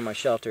I have around my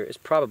shelter is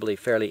probably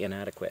fairly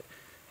inadequate.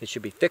 It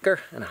should be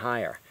thicker and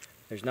higher.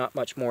 There's not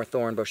much more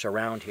thorn bush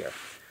around here.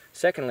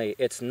 Secondly,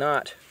 it's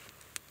not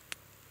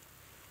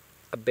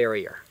a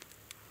barrier.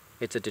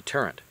 It's a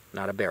deterrent,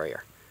 not a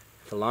barrier.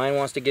 If the lion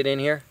wants to get in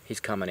here, he's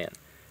coming in.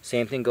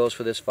 Same thing goes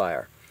for this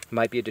fire. It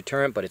might be a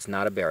deterrent, but it's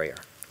not a barrier.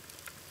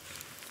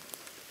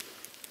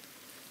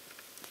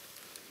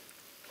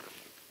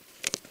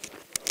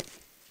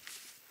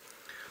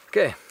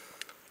 Okay.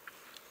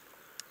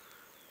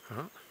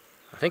 Well,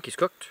 I think he's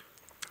cooked.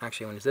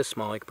 Actually, when he's this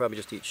small, he could probably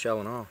just eat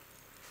shell and all.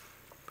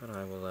 But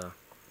I will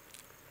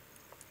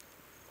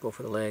go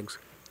for the legs.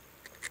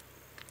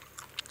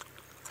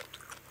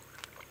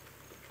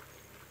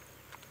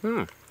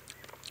 A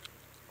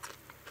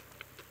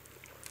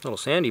little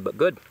sandy, but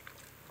good.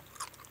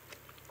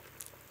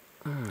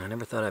 I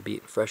never thought I'd be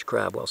eating fresh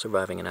crab while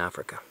surviving in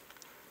Africa.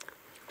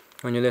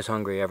 When you're this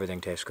hungry,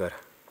 everything tastes good.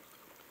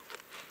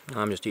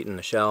 I'm just eating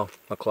the shell,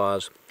 the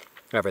claws,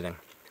 everything.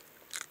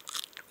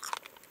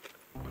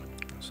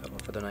 I'll settle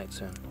for the night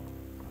soon.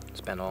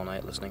 Spend all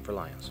night listening for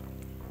lions.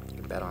 You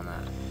can bet on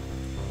that.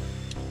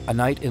 A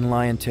night in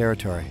lion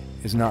territory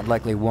is not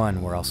likely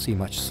one where I'll see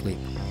much sleep.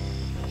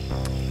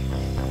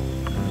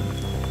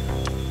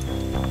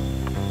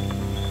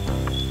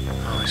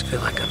 I always feel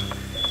like I'm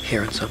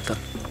hearing something.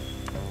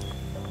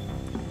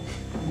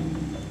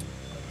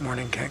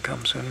 Morning can't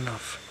come soon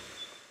enough.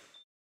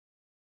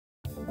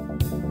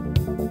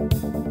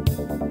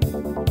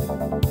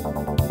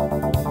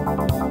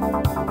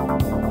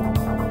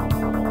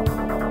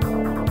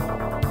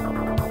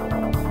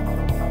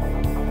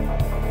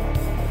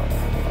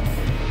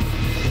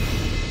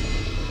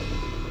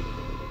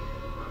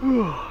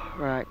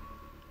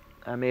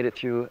 I made it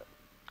through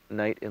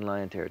night in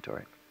lion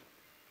territory.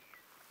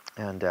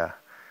 And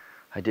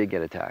I did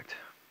get attacked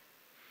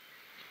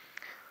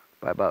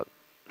by about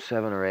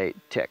 7 or 8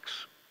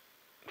 ticks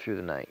through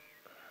the night.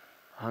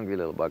 Hungry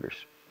little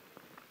buggers.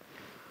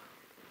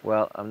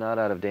 Well, I'm not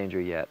out of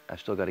danger yet. I've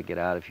still got to get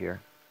out of here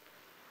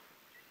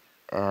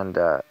and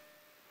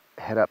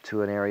head up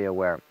to an area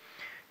where,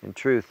 in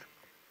truth,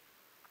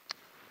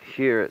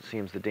 here it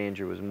seems the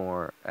danger was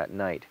more at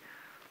night.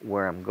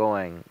 Where I'm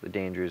going, the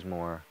danger is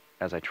more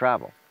as I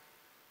travel,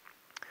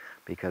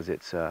 because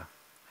it's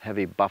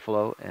heavy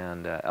buffalo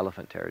and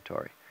elephant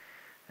territory,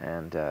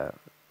 and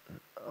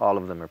all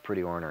of them are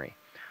pretty ornery,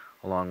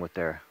 along with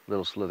their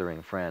little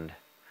slithering friend,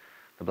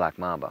 the black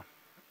mamba,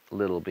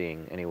 little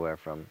being anywhere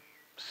from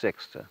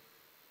 6 to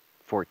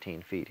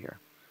 14 feet here.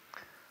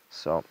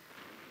 So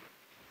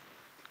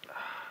I'm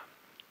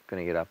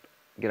gonna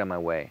get on my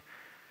way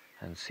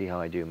and see how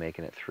I do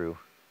making it through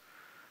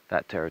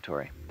that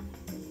territory.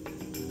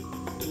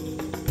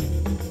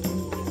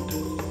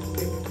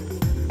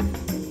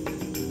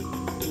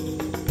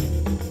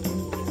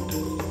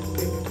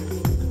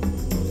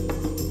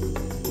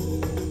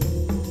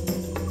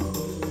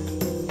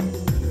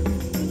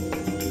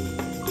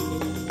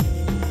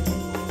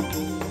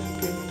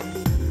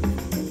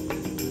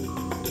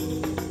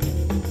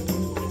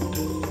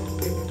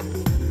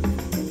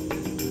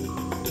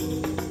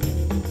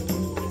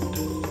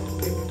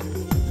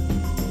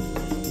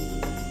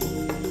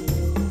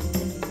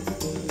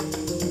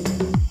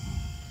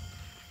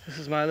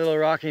 My little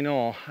rocky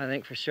knoll, I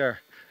think for sure,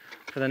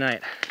 for the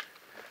night.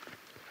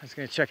 I'm just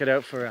gonna check it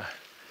out for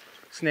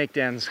snake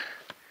dens,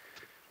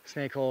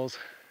 snake holes,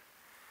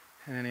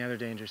 and any other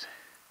dangers.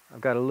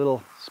 I've got a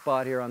little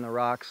spot here on the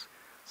rocks,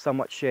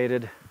 somewhat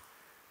shaded,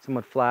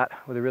 somewhat flat,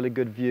 with a really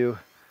good view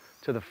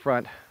to the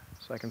front,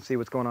 so I can see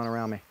what's going on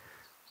around me.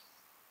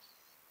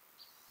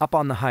 Up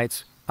on the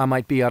heights, I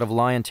might be out of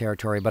lion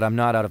territory, but I'm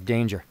not out of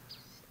danger.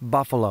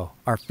 Buffalo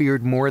are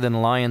feared more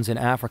than lions in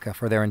Africa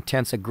for their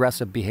intense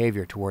aggressive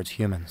behavior towards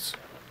humans.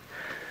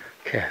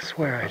 Okay, I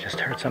swear I just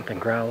heard something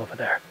growl over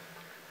there.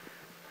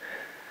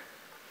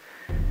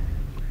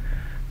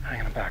 I'm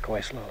gonna back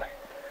away slowly.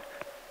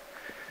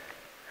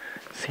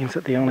 It seems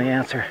that the only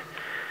answer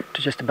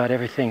to just about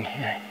everything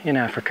in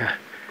Africa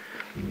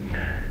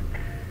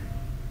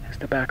is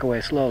to back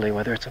away slowly,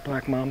 whether it's a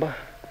black mamba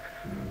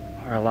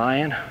or a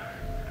lion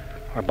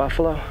or a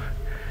buffalo.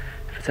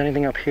 If it's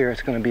anything up here,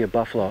 it's going to be a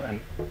buffalo, and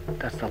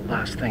that's the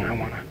last thing I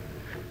want to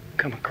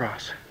come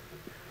across.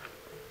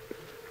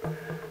 I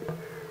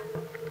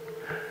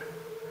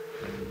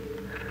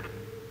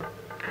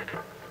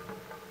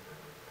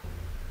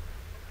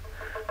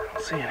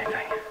don't see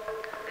anything.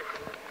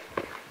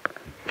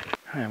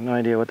 I have no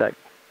idea what that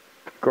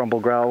grumble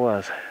growl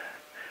was,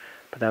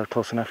 but that was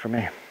close enough for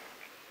me.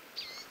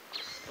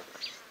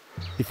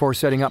 Before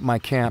setting up my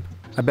camp,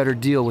 I better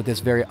deal with this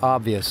very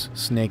obvious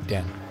snake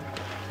den.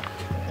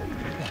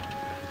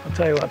 I'll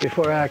tell you what,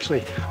 before I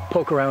actually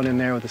poke around in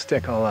there with a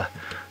stick, I'll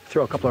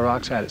throw a couple of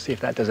rocks at it, see if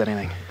that does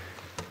anything.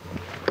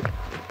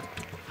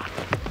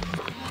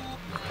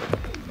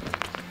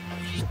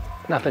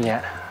 Nothing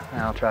yet.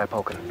 I'll try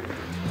poking.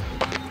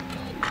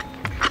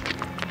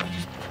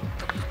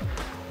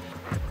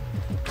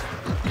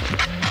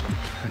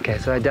 Okay,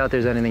 so I doubt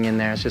there's anything in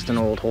there. It's just an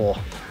old hole.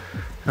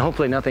 And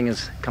hopefully nothing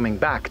is coming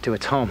back to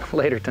its home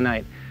later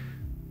tonight.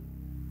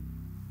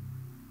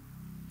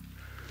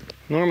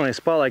 Normally a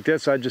spot like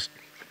this, I'd just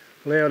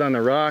lay out on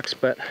the rocks,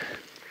 but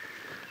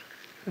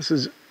this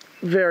is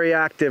very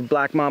active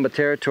black mamba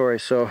territory,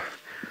 so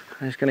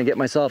I'm just gonna get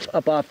myself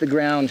up off the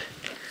ground.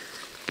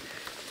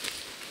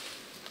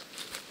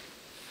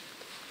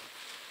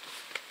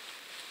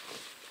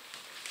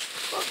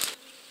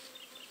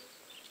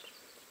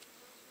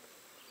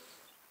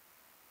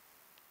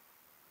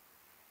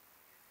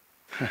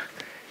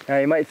 Now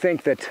you might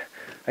think that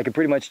I could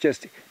pretty much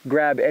just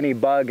grab any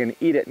bug and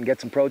eat it and get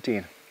some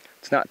protein.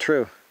 It's not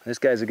true. This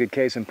guy's a good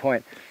case in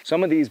point.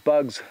 Some of these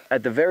bugs,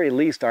 at the very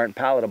least, aren't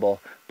palatable,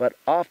 but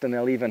often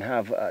they'll even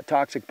have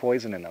toxic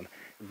poison in them.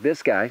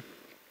 This guy,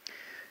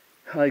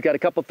 he's got a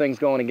couple things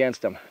going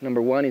against him.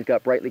 Number one, he's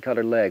got brightly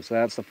colored legs. So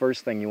that's the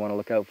first thing you want to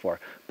look out for.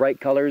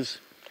 Bright colors,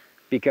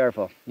 be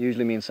careful.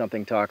 Usually means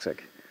something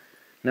toxic.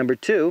 Number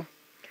two,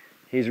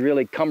 he's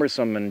really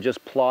cumbersome and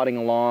just plodding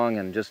along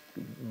and just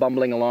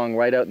bumbling along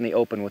right out in the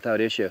open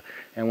without issue.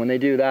 And when they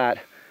do that,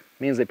 it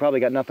means they probably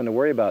got nothing to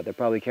worry about. They're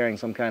probably carrying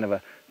some kind of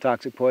a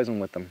toxic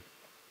poison with them.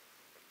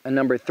 And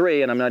number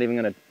three, and I'm not even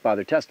going to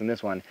bother testing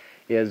this one,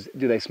 is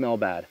do they smell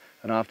bad?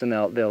 And often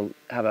they'll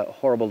have a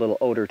horrible little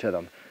odor to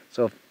them.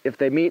 So if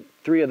they meet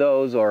 3 of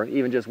those, or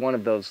even just one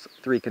of those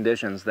 3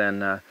 conditions,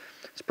 then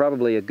it's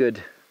probably a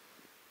good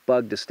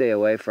bug to stay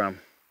away from.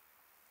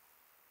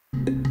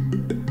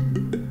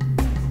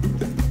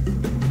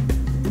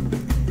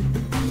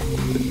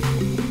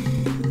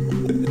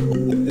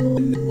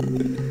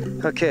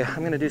 Okay, I'm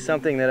going to do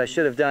something that I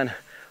should have done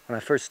when I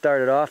first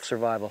started off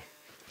survival.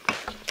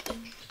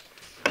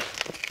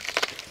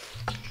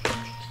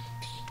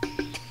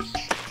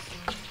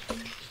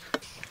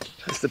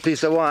 That's the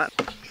piece I want.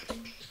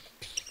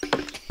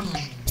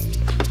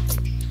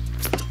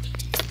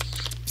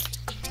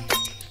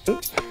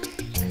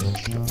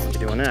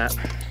 that.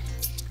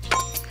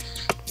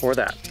 Or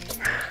that.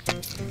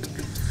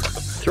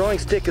 Throwing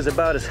stick is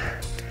about as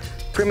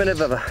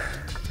primitive of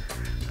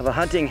a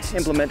hunting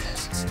implement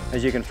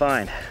as you can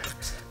find.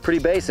 Pretty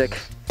basic.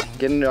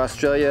 Get into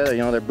Australia, you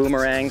know, they're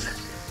boomerangs.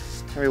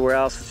 Everywhere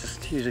else, it's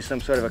just usually some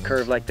sort of a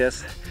curve like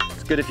this.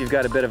 It's good if you've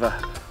got a bit of a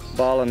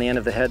ball on the end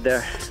of the head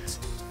there.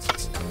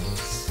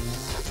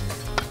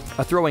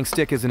 A throwing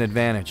stick is an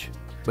advantage,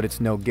 but it's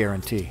no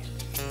guarantee.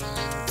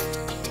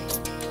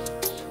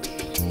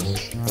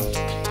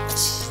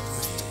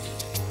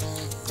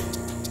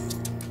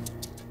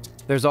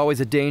 There's always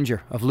a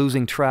danger of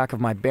losing track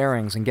of my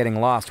bearings and getting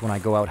lost when I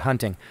go out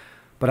hunting,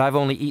 but I've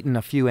only eaten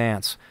a few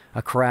ants,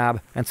 a crab,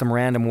 and some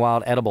random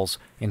wild edibles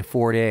in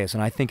 4 days,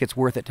 and I think it's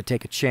worth it to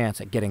take a chance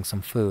at getting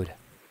some food.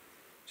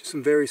 Just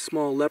some very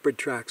small leopard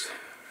tracks.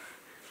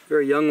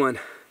 Very young one.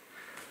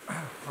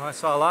 Well, I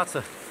saw lots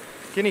of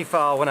guinea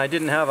fowl when I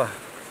didn't have a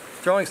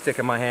throwing stick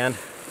in my hand.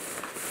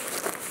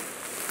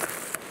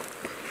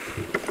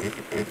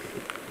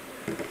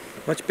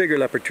 Much bigger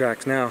leopard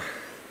tracks now.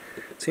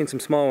 Seen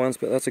some small ones,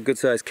 but that's a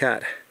good-sized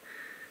cat.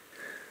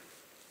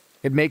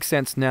 It makes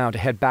sense now to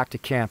head back to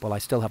camp while I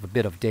still have a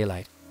bit of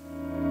daylight.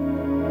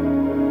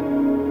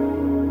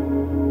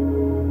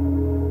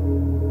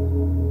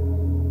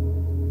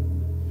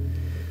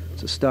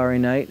 It's a starry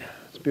night.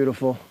 It's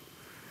beautiful.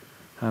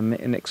 I'm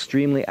in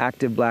extremely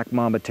active black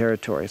mamba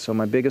territory, so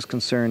my biggest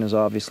concern is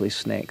obviously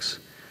snakes.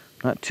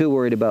 I'm not too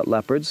worried about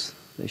leopards.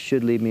 They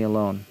should leave me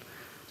alone,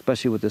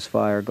 especially with this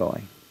fire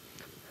going.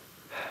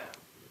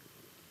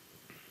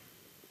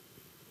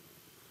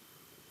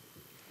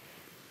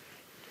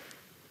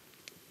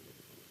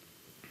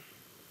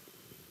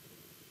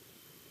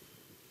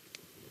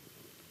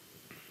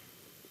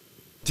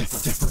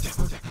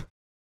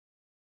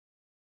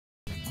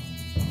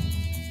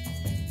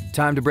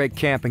 Time to break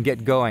camp and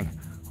get going.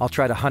 I'll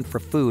try to hunt for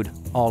food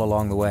all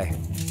along the way.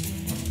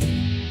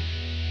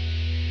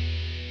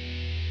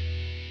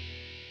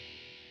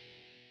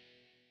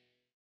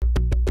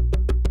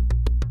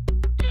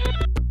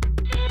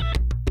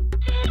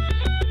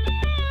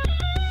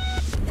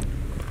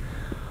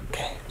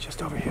 Okay,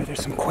 just over here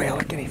there's some quail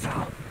or guinea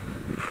fowl.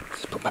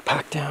 Just put my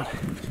pack down.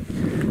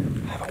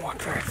 I haven't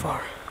walked very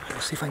far. I'll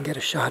see if I can get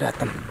a shot at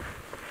them.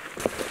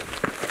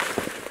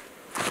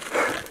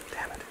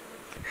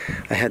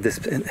 I had this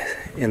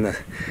in the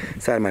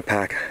side of my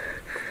pack.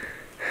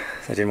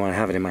 I didn't want to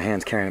have it in my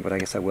hands carrying it, but I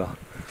guess I will.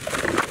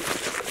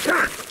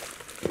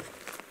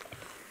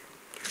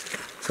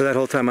 So that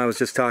whole time I was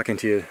just talking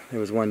to you, there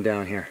was one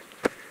down here.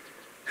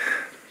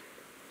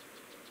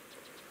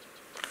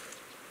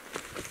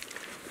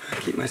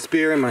 Keep my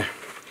spear and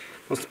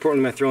most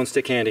importantly, my throwing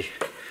stick handy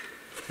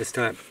this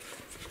time.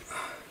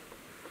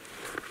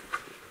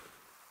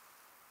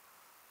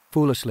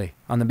 Foolishly,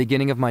 on the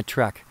beginning of my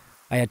trek,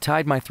 I had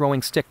tied my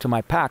throwing stick to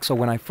my pack, so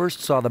when I first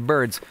saw the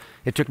birds,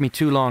 it took me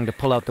too long to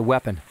pull out the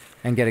weapon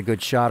and get a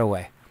good shot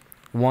away.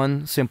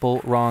 One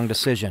simple wrong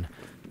decision,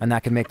 and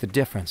that can make the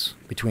difference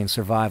between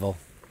survival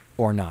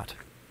or not.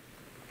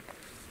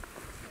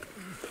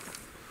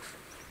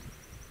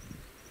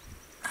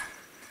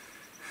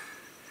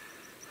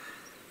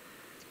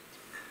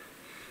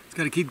 Just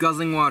gotta keep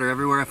guzzling water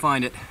everywhere I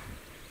find it.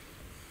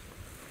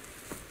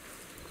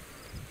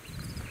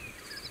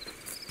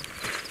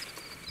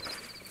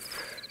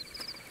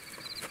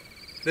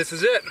 This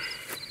is it.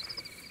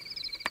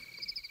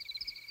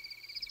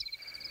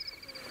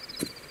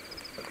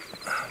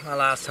 My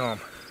last home.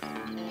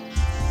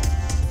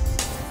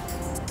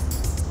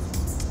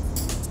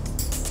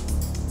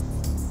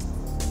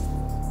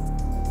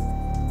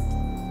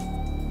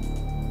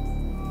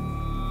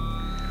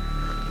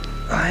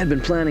 I had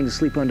been planning to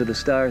sleep under the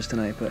stars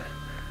tonight, but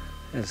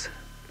there's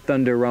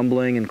thunder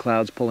rumbling and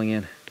clouds pulling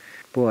in.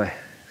 Boy,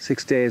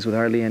 6 days with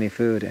hardly any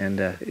food,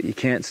 and you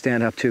can't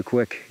stand up too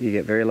quick. You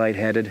get very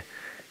lightheaded,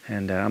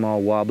 and I'm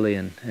all wobbly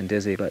and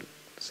dizzy, but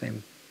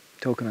same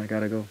token, I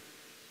gotta go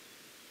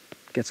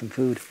get some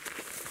food.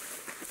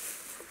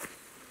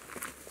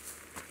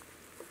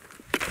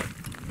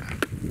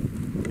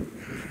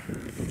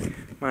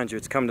 Mind you,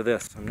 it's come to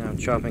this. I'm now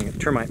chopping at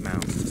termite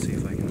mounds to see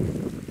if I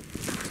can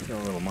steal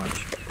a little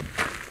munch.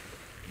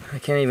 I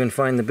can't even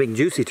find the big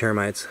juicy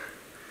termites.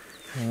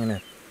 I'm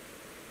gonna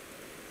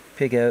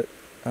pig out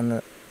on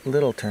the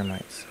little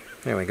termites.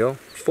 There we go,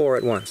 4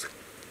 at once.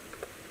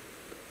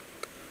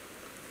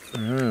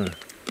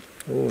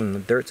 Oh, and the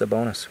dirt's a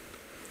bonus.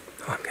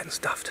 Oh, I'm getting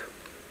stuffed.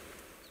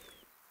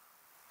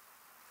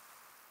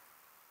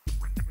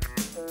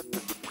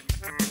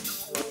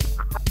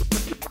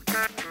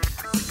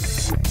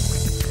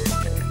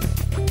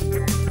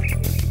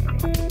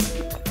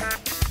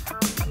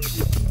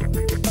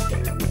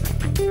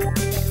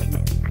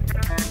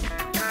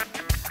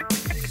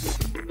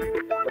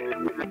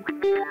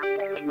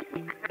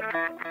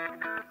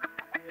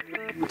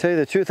 To tell you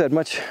the truth, I'd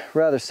much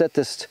rather set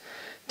this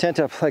tent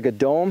up like a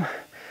dome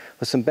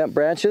with some bent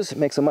branches. It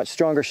makes a much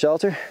stronger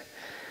shelter.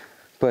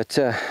 But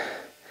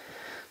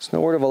it's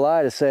no word of a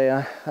lie to say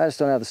I just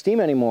don't have the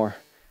steam anymore.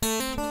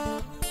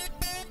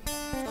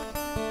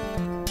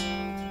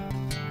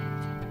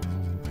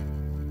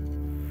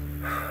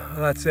 Well,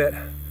 that's it.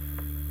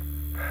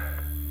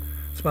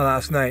 It's my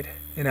last night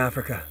in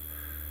Africa.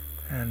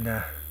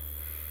 And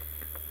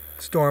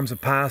storms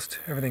have passed,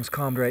 everything's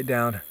calmed right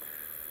down.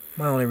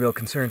 My only real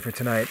concern for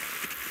tonight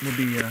will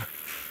be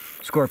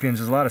scorpions.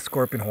 There's a lot of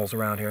scorpion holes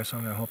around here, so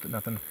I'm going to hope that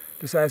nothing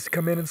decides to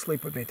come in and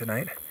sleep with me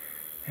tonight.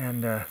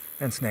 And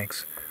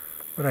snakes.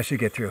 But I should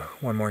get through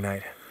one more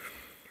night.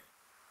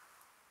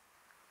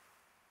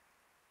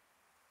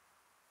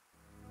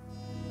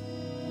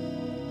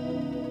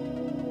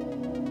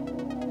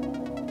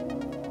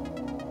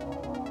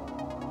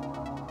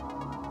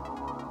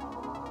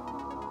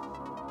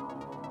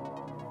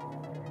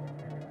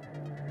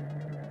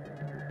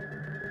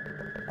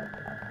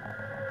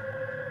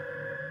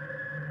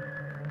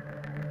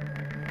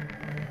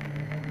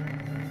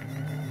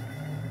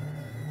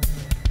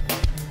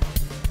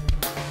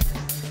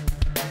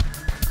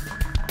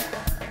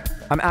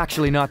 I'm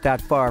actually not that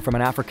far from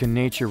an African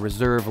nature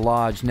reserve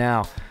lodge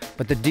now,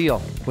 but the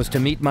deal was to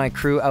meet my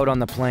crew out on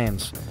the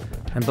plains.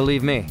 And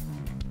believe me,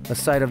 the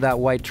sight of that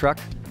white truck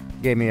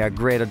gave me a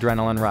great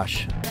adrenaline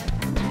rush.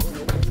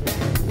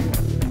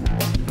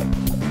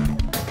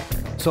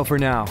 So for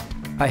now,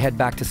 I head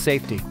back to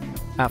safety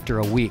after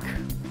a week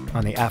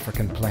on the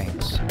African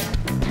plains.